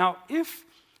 "Now, if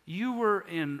you were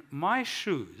in my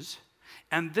shoes,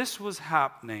 and this was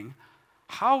happening,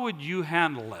 how would you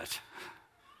handle it?"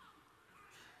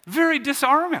 Very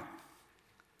disarming.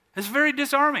 It's very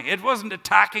disarming. It wasn't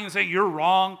attacking and saying, "You're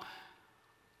wrong."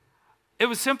 It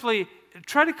was simply,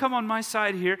 try to come on my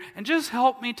side here and just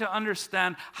help me to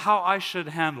understand how I should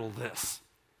handle this.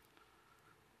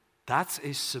 That's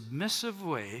a submissive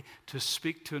way to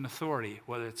speak to an authority,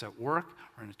 whether it's at work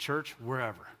or in a church,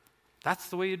 wherever. That's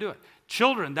the way you do it.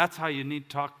 Children, that's how you need to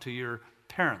talk to your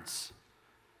parents.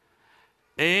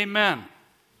 Amen.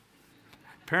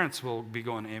 Parents will be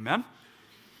going, amen.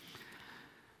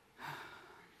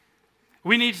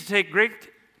 We need to take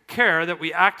great care that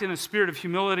we act in a spirit of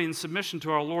humility and submission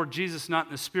to our Lord Jesus, not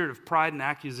in a spirit of pride and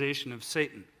accusation of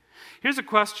Satan. Here's a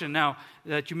question now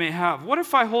that you may have. What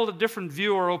if I hold a different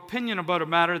view or opinion about a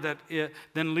matter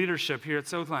than leadership here at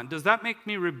Southland? Does that make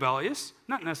me rebellious?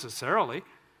 Not necessarily.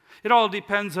 It all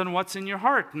depends on what's in your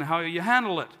heart and how you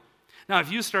handle it. Now,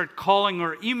 if you start calling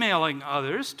or emailing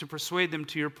others to persuade them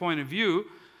to your point of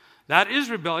view, that is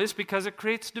rebellious because it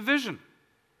creates division.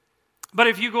 But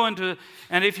if you go into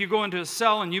a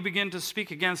cell and you begin to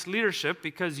speak against leadership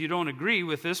because you don't agree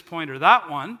with this point or that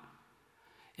one,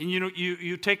 and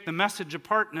you take the message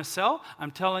apart in a cell,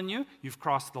 I'm telling you, you've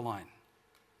crossed the line.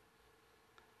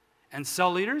 And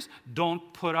cell leaders,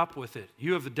 don't put up with it.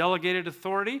 You have the delegated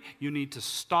authority, you need to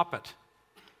stop it.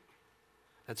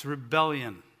 That's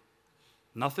rebellion.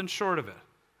 Nothing short of it.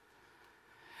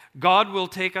 God will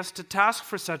take us to task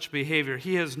for such behavior.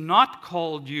 He has not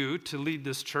called you to lead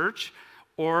this church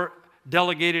or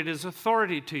delegated his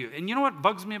authority to you. And you know what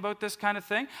bugs me about this kind of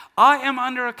thing? I am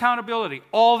under accountability.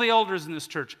 All the elders in this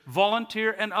church,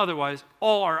 volunteer and otherwise,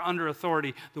 all are under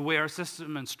authority the way our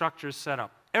system and structure is set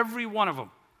up. Every one of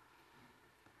them.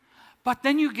 But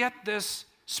then you get this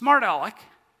smart aleck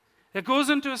that goes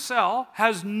into a cell,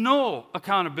 has no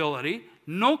accountability,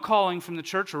 no calling from the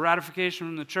church or ratification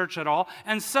from the church at all,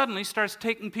 and suddenly starts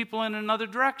taking people in another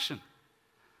direction.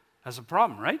 That's a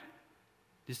problem, right?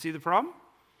 Do you see the problem?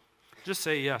 Just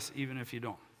say yes, even if you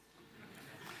don't.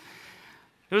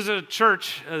 There was a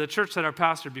church, the church that our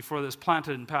pastor before this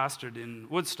planted and pastored in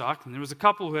Woodstock, and there was a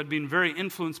couple who had been very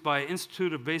influenced by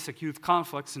Institute of Basic Youth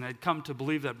Conflicts and had come to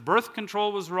believe that birth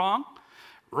control was wrong.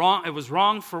 It was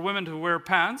wrong for women to wear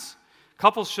pants.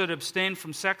 Couples should abstain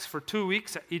from sex for 2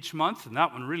 weeks each month, and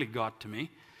that one really got to me.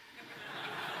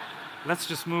 Let's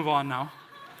just move on now.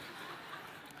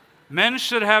 Men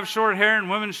should have short hair, and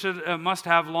women must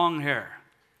have long hair.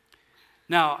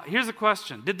 Now, here's a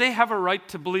question. Did they have a right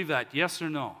to believe that, yes or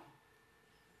no?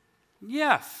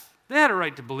 Yes, they had a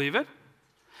right to believe it.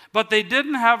 But they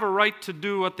didn't have a right to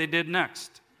do what they did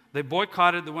next. They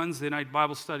boycotted the Wednesday night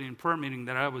Bible study and prayer meeting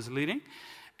that I was leading.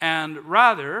 And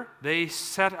rather, they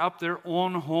set up their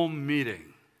own home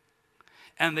meeting.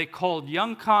 And they called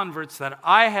young converts that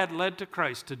I had led to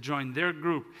Christ to join their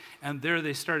group. And there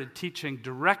they started teaching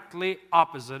directly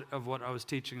opposite of what I was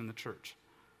teaching in the church.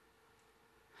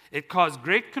 It caused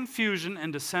great confusion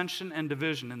and dissension and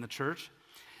division in the church.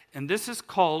 And this is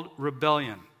called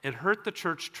rebellion. It hurt the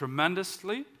church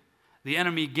tremendously. The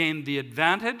enemy gained the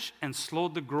advantage and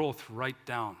slowed the growth right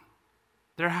down.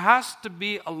 There has to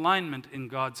be alignment in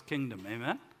God's kingdom.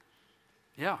 Amen?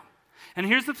 Yeah. And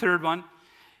here's the third one.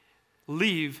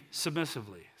 Leave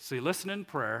submissively. So you listen in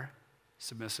prayer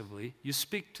submissively. You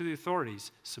speak to the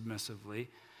authorities submissively.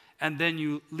 And then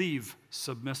you leave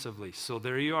submissively. So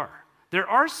there you are. There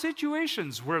are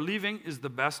situations where leaving is the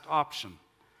best option.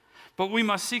 But we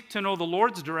must seek to know the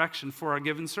Lord's direction for our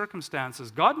given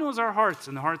circumstances. God knows our hearts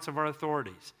and the hearts of our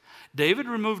authorities. David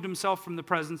removed himself from the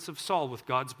presence of Saul with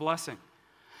God's blessing.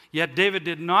 Yet David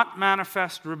did not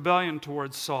manifest rebellion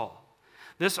towards Saul.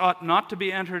 This ought not to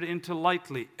be entered into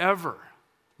lightly, ever.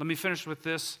 Let me finish with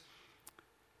this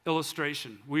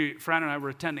illustration. Fran and I were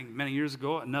attending many years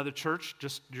ago another church,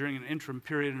 just during an interim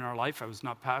period in our life. I was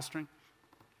not pastoring.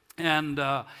 And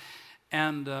the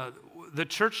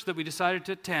church that we decided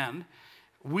to attend,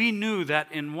 we knew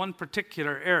that in one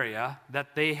particular area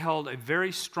that they held a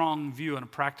very strong view and a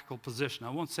practical position. I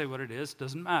won't say what it is,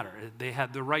 doesn't matter. They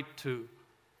had the right to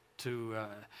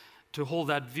hold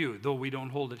that view, though we don't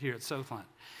hold it here at Southland.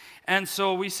 And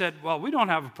so we said, well, we don't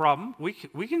have a problem.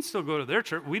 We can still go to their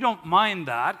church. We don't mind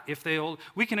that if they hold.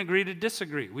 We can agree to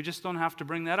disagree. We just don't have to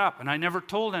bring that up. And I never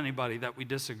told anybody that we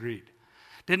disagreed.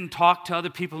 Didn't talk to other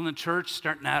people in the church,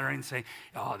 start nattering and saying,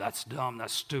 oh, that's dumb,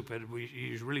 that's stupid,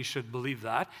 you really should believe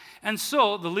that. And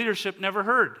so the leadership never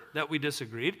heard that we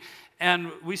disagreed,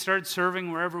 and we started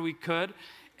serving wherever we could.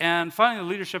 And finally, the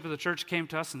leadership of the church came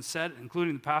to us and said,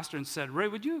 including the pastor, and said, Ray,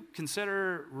 would you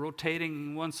consider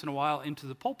rotating once in a while into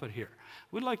the pulpit here?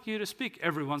 We'd like you to speak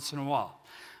every once in a while.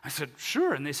 I said,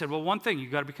 sure. And they said, well, one thing,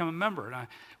 you've got to become a member. And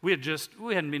we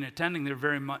hadn't been attending there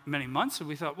very many months, and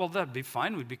we thought, well, that'd be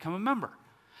fine. We'd become a member.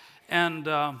 And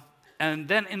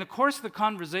then in the course of the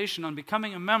conversation on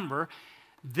becoming a member,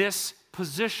 this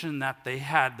position that they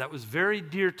had that was very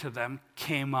dear to them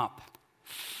came up.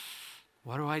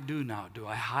 What do I do now? Do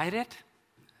I hide it?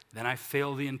 Then I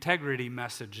fail the integrity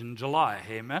message in July.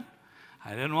 Amen? I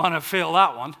didn't want to fail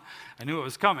that one. I knew it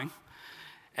was coming.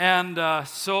 And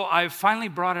so I finally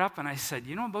brought it up and I said,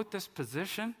 you know about this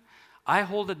position? I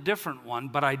hold a different one,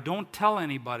 but I don't tell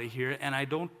anybody here, and I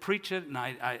don't preach it, and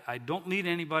I don't lead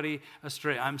anybody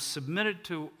astray. I'm submitted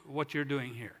to what you're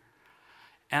doing here.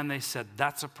 And they said,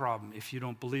 that's a problem. If you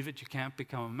don't believe it, you can't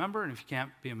become a member, and if you can't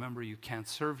be a member, you can't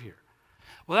serve here.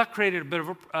 Well, that created a bit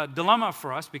of a dilemma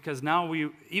for us, because now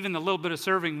even the little bit of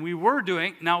serving we were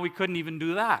doing, now we couldn't even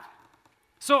do that.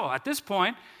 So at this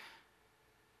point,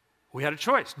 we had a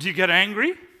choice. Do you get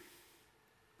angry?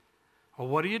 Or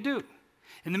what do you do?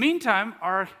 In the meantime,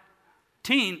 our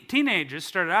teenagers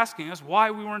started asking us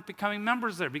why we weren't becoming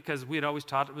members there, because we had always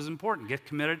taught it was important. Get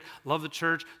committed, love the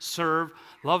church, serve,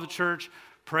 love the church,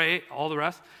 pray, all the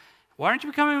rest. Why aren't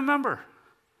you becoming a member?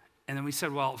 And then we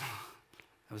said, well,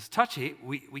 It was touchy.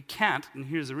 We can't, and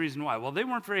here's the reason why. Well, they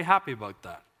weren't very happy about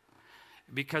that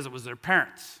because it was their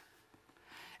parents.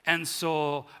 And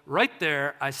so right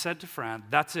there, I said to Fran,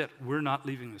 that's it. We're not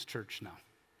leaving this church now.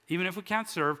 Even if we can't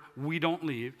serve, we don't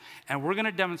leave. And we're going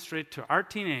to demonstrate to our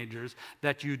teenagers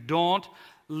that you don't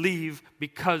leave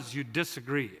because you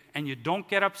disagree. And you don't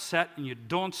get upset and you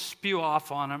don't spew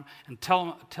off on them and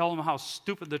tell them how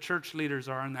stupid the church leaders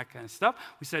are and that kind of stuff.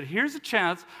 We said, here's a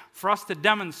chance for us to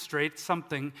demonstrate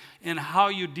something in how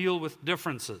you deal with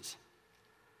differences.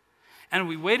 And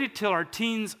we waited till our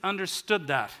teens understood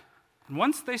that. And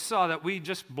once they saw that we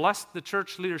just blessed the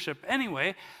church leadership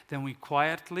anyway, then we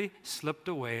quietly slipped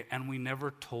away and we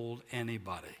never told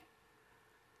anybody.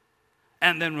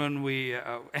 And then when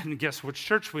and guess which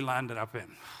church we landed up in?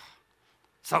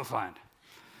 Southland.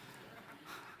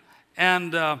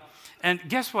 And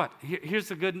guess what? Here's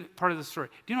the good part of the story.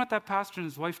 Do you know what that pastor and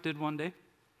his wife did one day?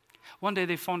 One day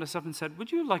they phoned us up and said,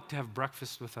 would you like to have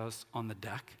breakfast with us on the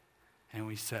deck? And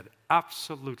we said,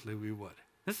 absolutely we would.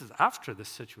 This is after this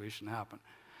situation happened.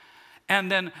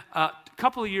 And then a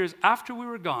couple of years after we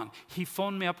were gone, he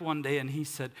phoned me up one day and he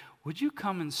said, would you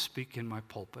come and speak in my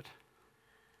pulpit?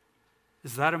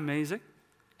 Is that amazing?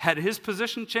 Had his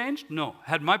position changed? No.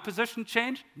 Had my position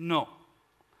changed? No.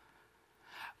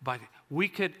 But we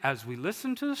could, as we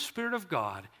listened to the Spirit of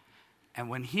God, and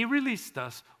when he released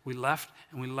us, we left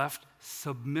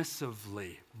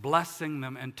submissively, blessing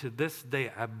them. And to this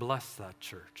day, I bless that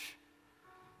church.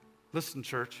 Listen,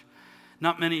 church,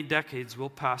 not many decades will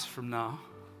pass from now,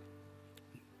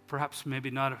 perhaps maybe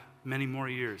not many more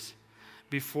years,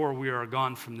 before we are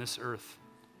gone from this earth.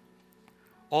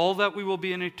 All that we will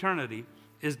be in eternity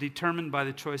is determined by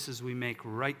the choices we make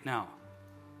right now.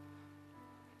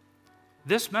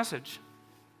 This message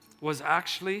was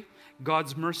actually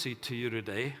God's mercy to you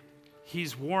today.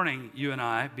 He's warning you and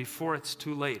I before it's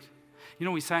too late. You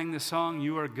know, we sang this song,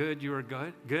 you are good,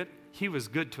 good. He was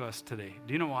good to us today.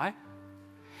 Do you know why?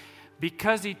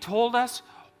 Because he told us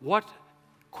what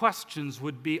questions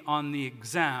would be on the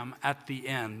exam at the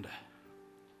end.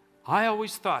 I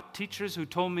always thought teachers who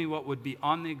told me what would be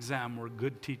on the exam were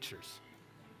good teachers.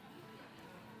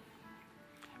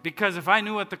 Because if I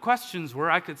knew what the questions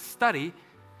were, I could study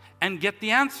and get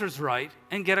the answers right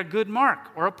and get a good mark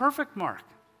or a perfect mark.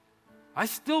 I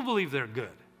still believe they're good.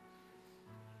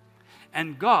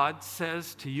 And God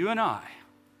says to you and I,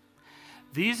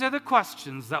 these are the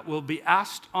questions that will be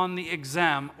asked on the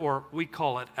exam, or we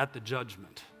call it at the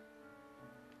judgment.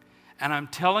 And I'm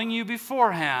telling you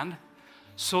beforehand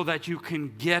so that you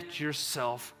can get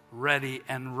yourself ready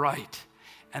and right,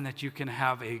 and that you can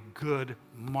have a good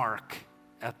mark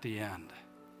at the end.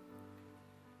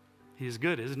 He's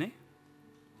good, isn't he?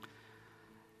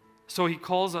 So he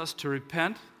calls us to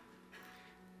repent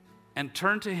and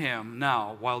turn to him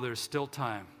now while there's still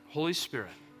time. Holy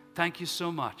Spirit, thank you so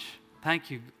much.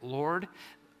 Thank you, Lord,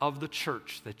 of the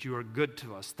church, that you are good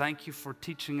to us. Thank you for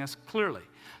teaching us clearly.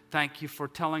 Thank you for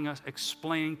telling us,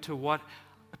 explaining to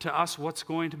us what's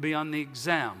going to be on the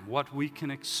exam, what we can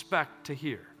expect to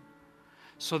hear,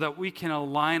 so that we can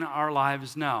align our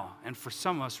lives now. And for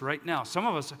some of us right now,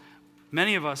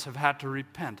 many of us have had to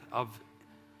repent of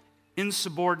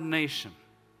insubordination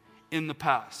in the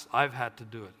past. I've had to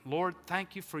do it. Lord,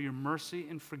 thank you for your mercy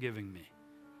in forgiving me.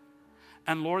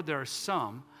 And Lord, there are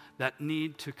some that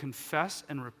need to confess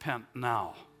and repent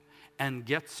now and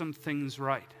get some things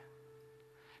right.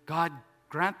 God,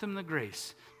 grant them the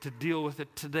grace to deal with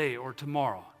it today or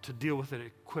tomorrow, to deal with it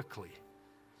quickly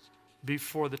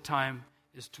before the time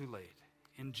is too late.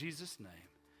 In Jesus'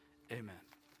 name, amen.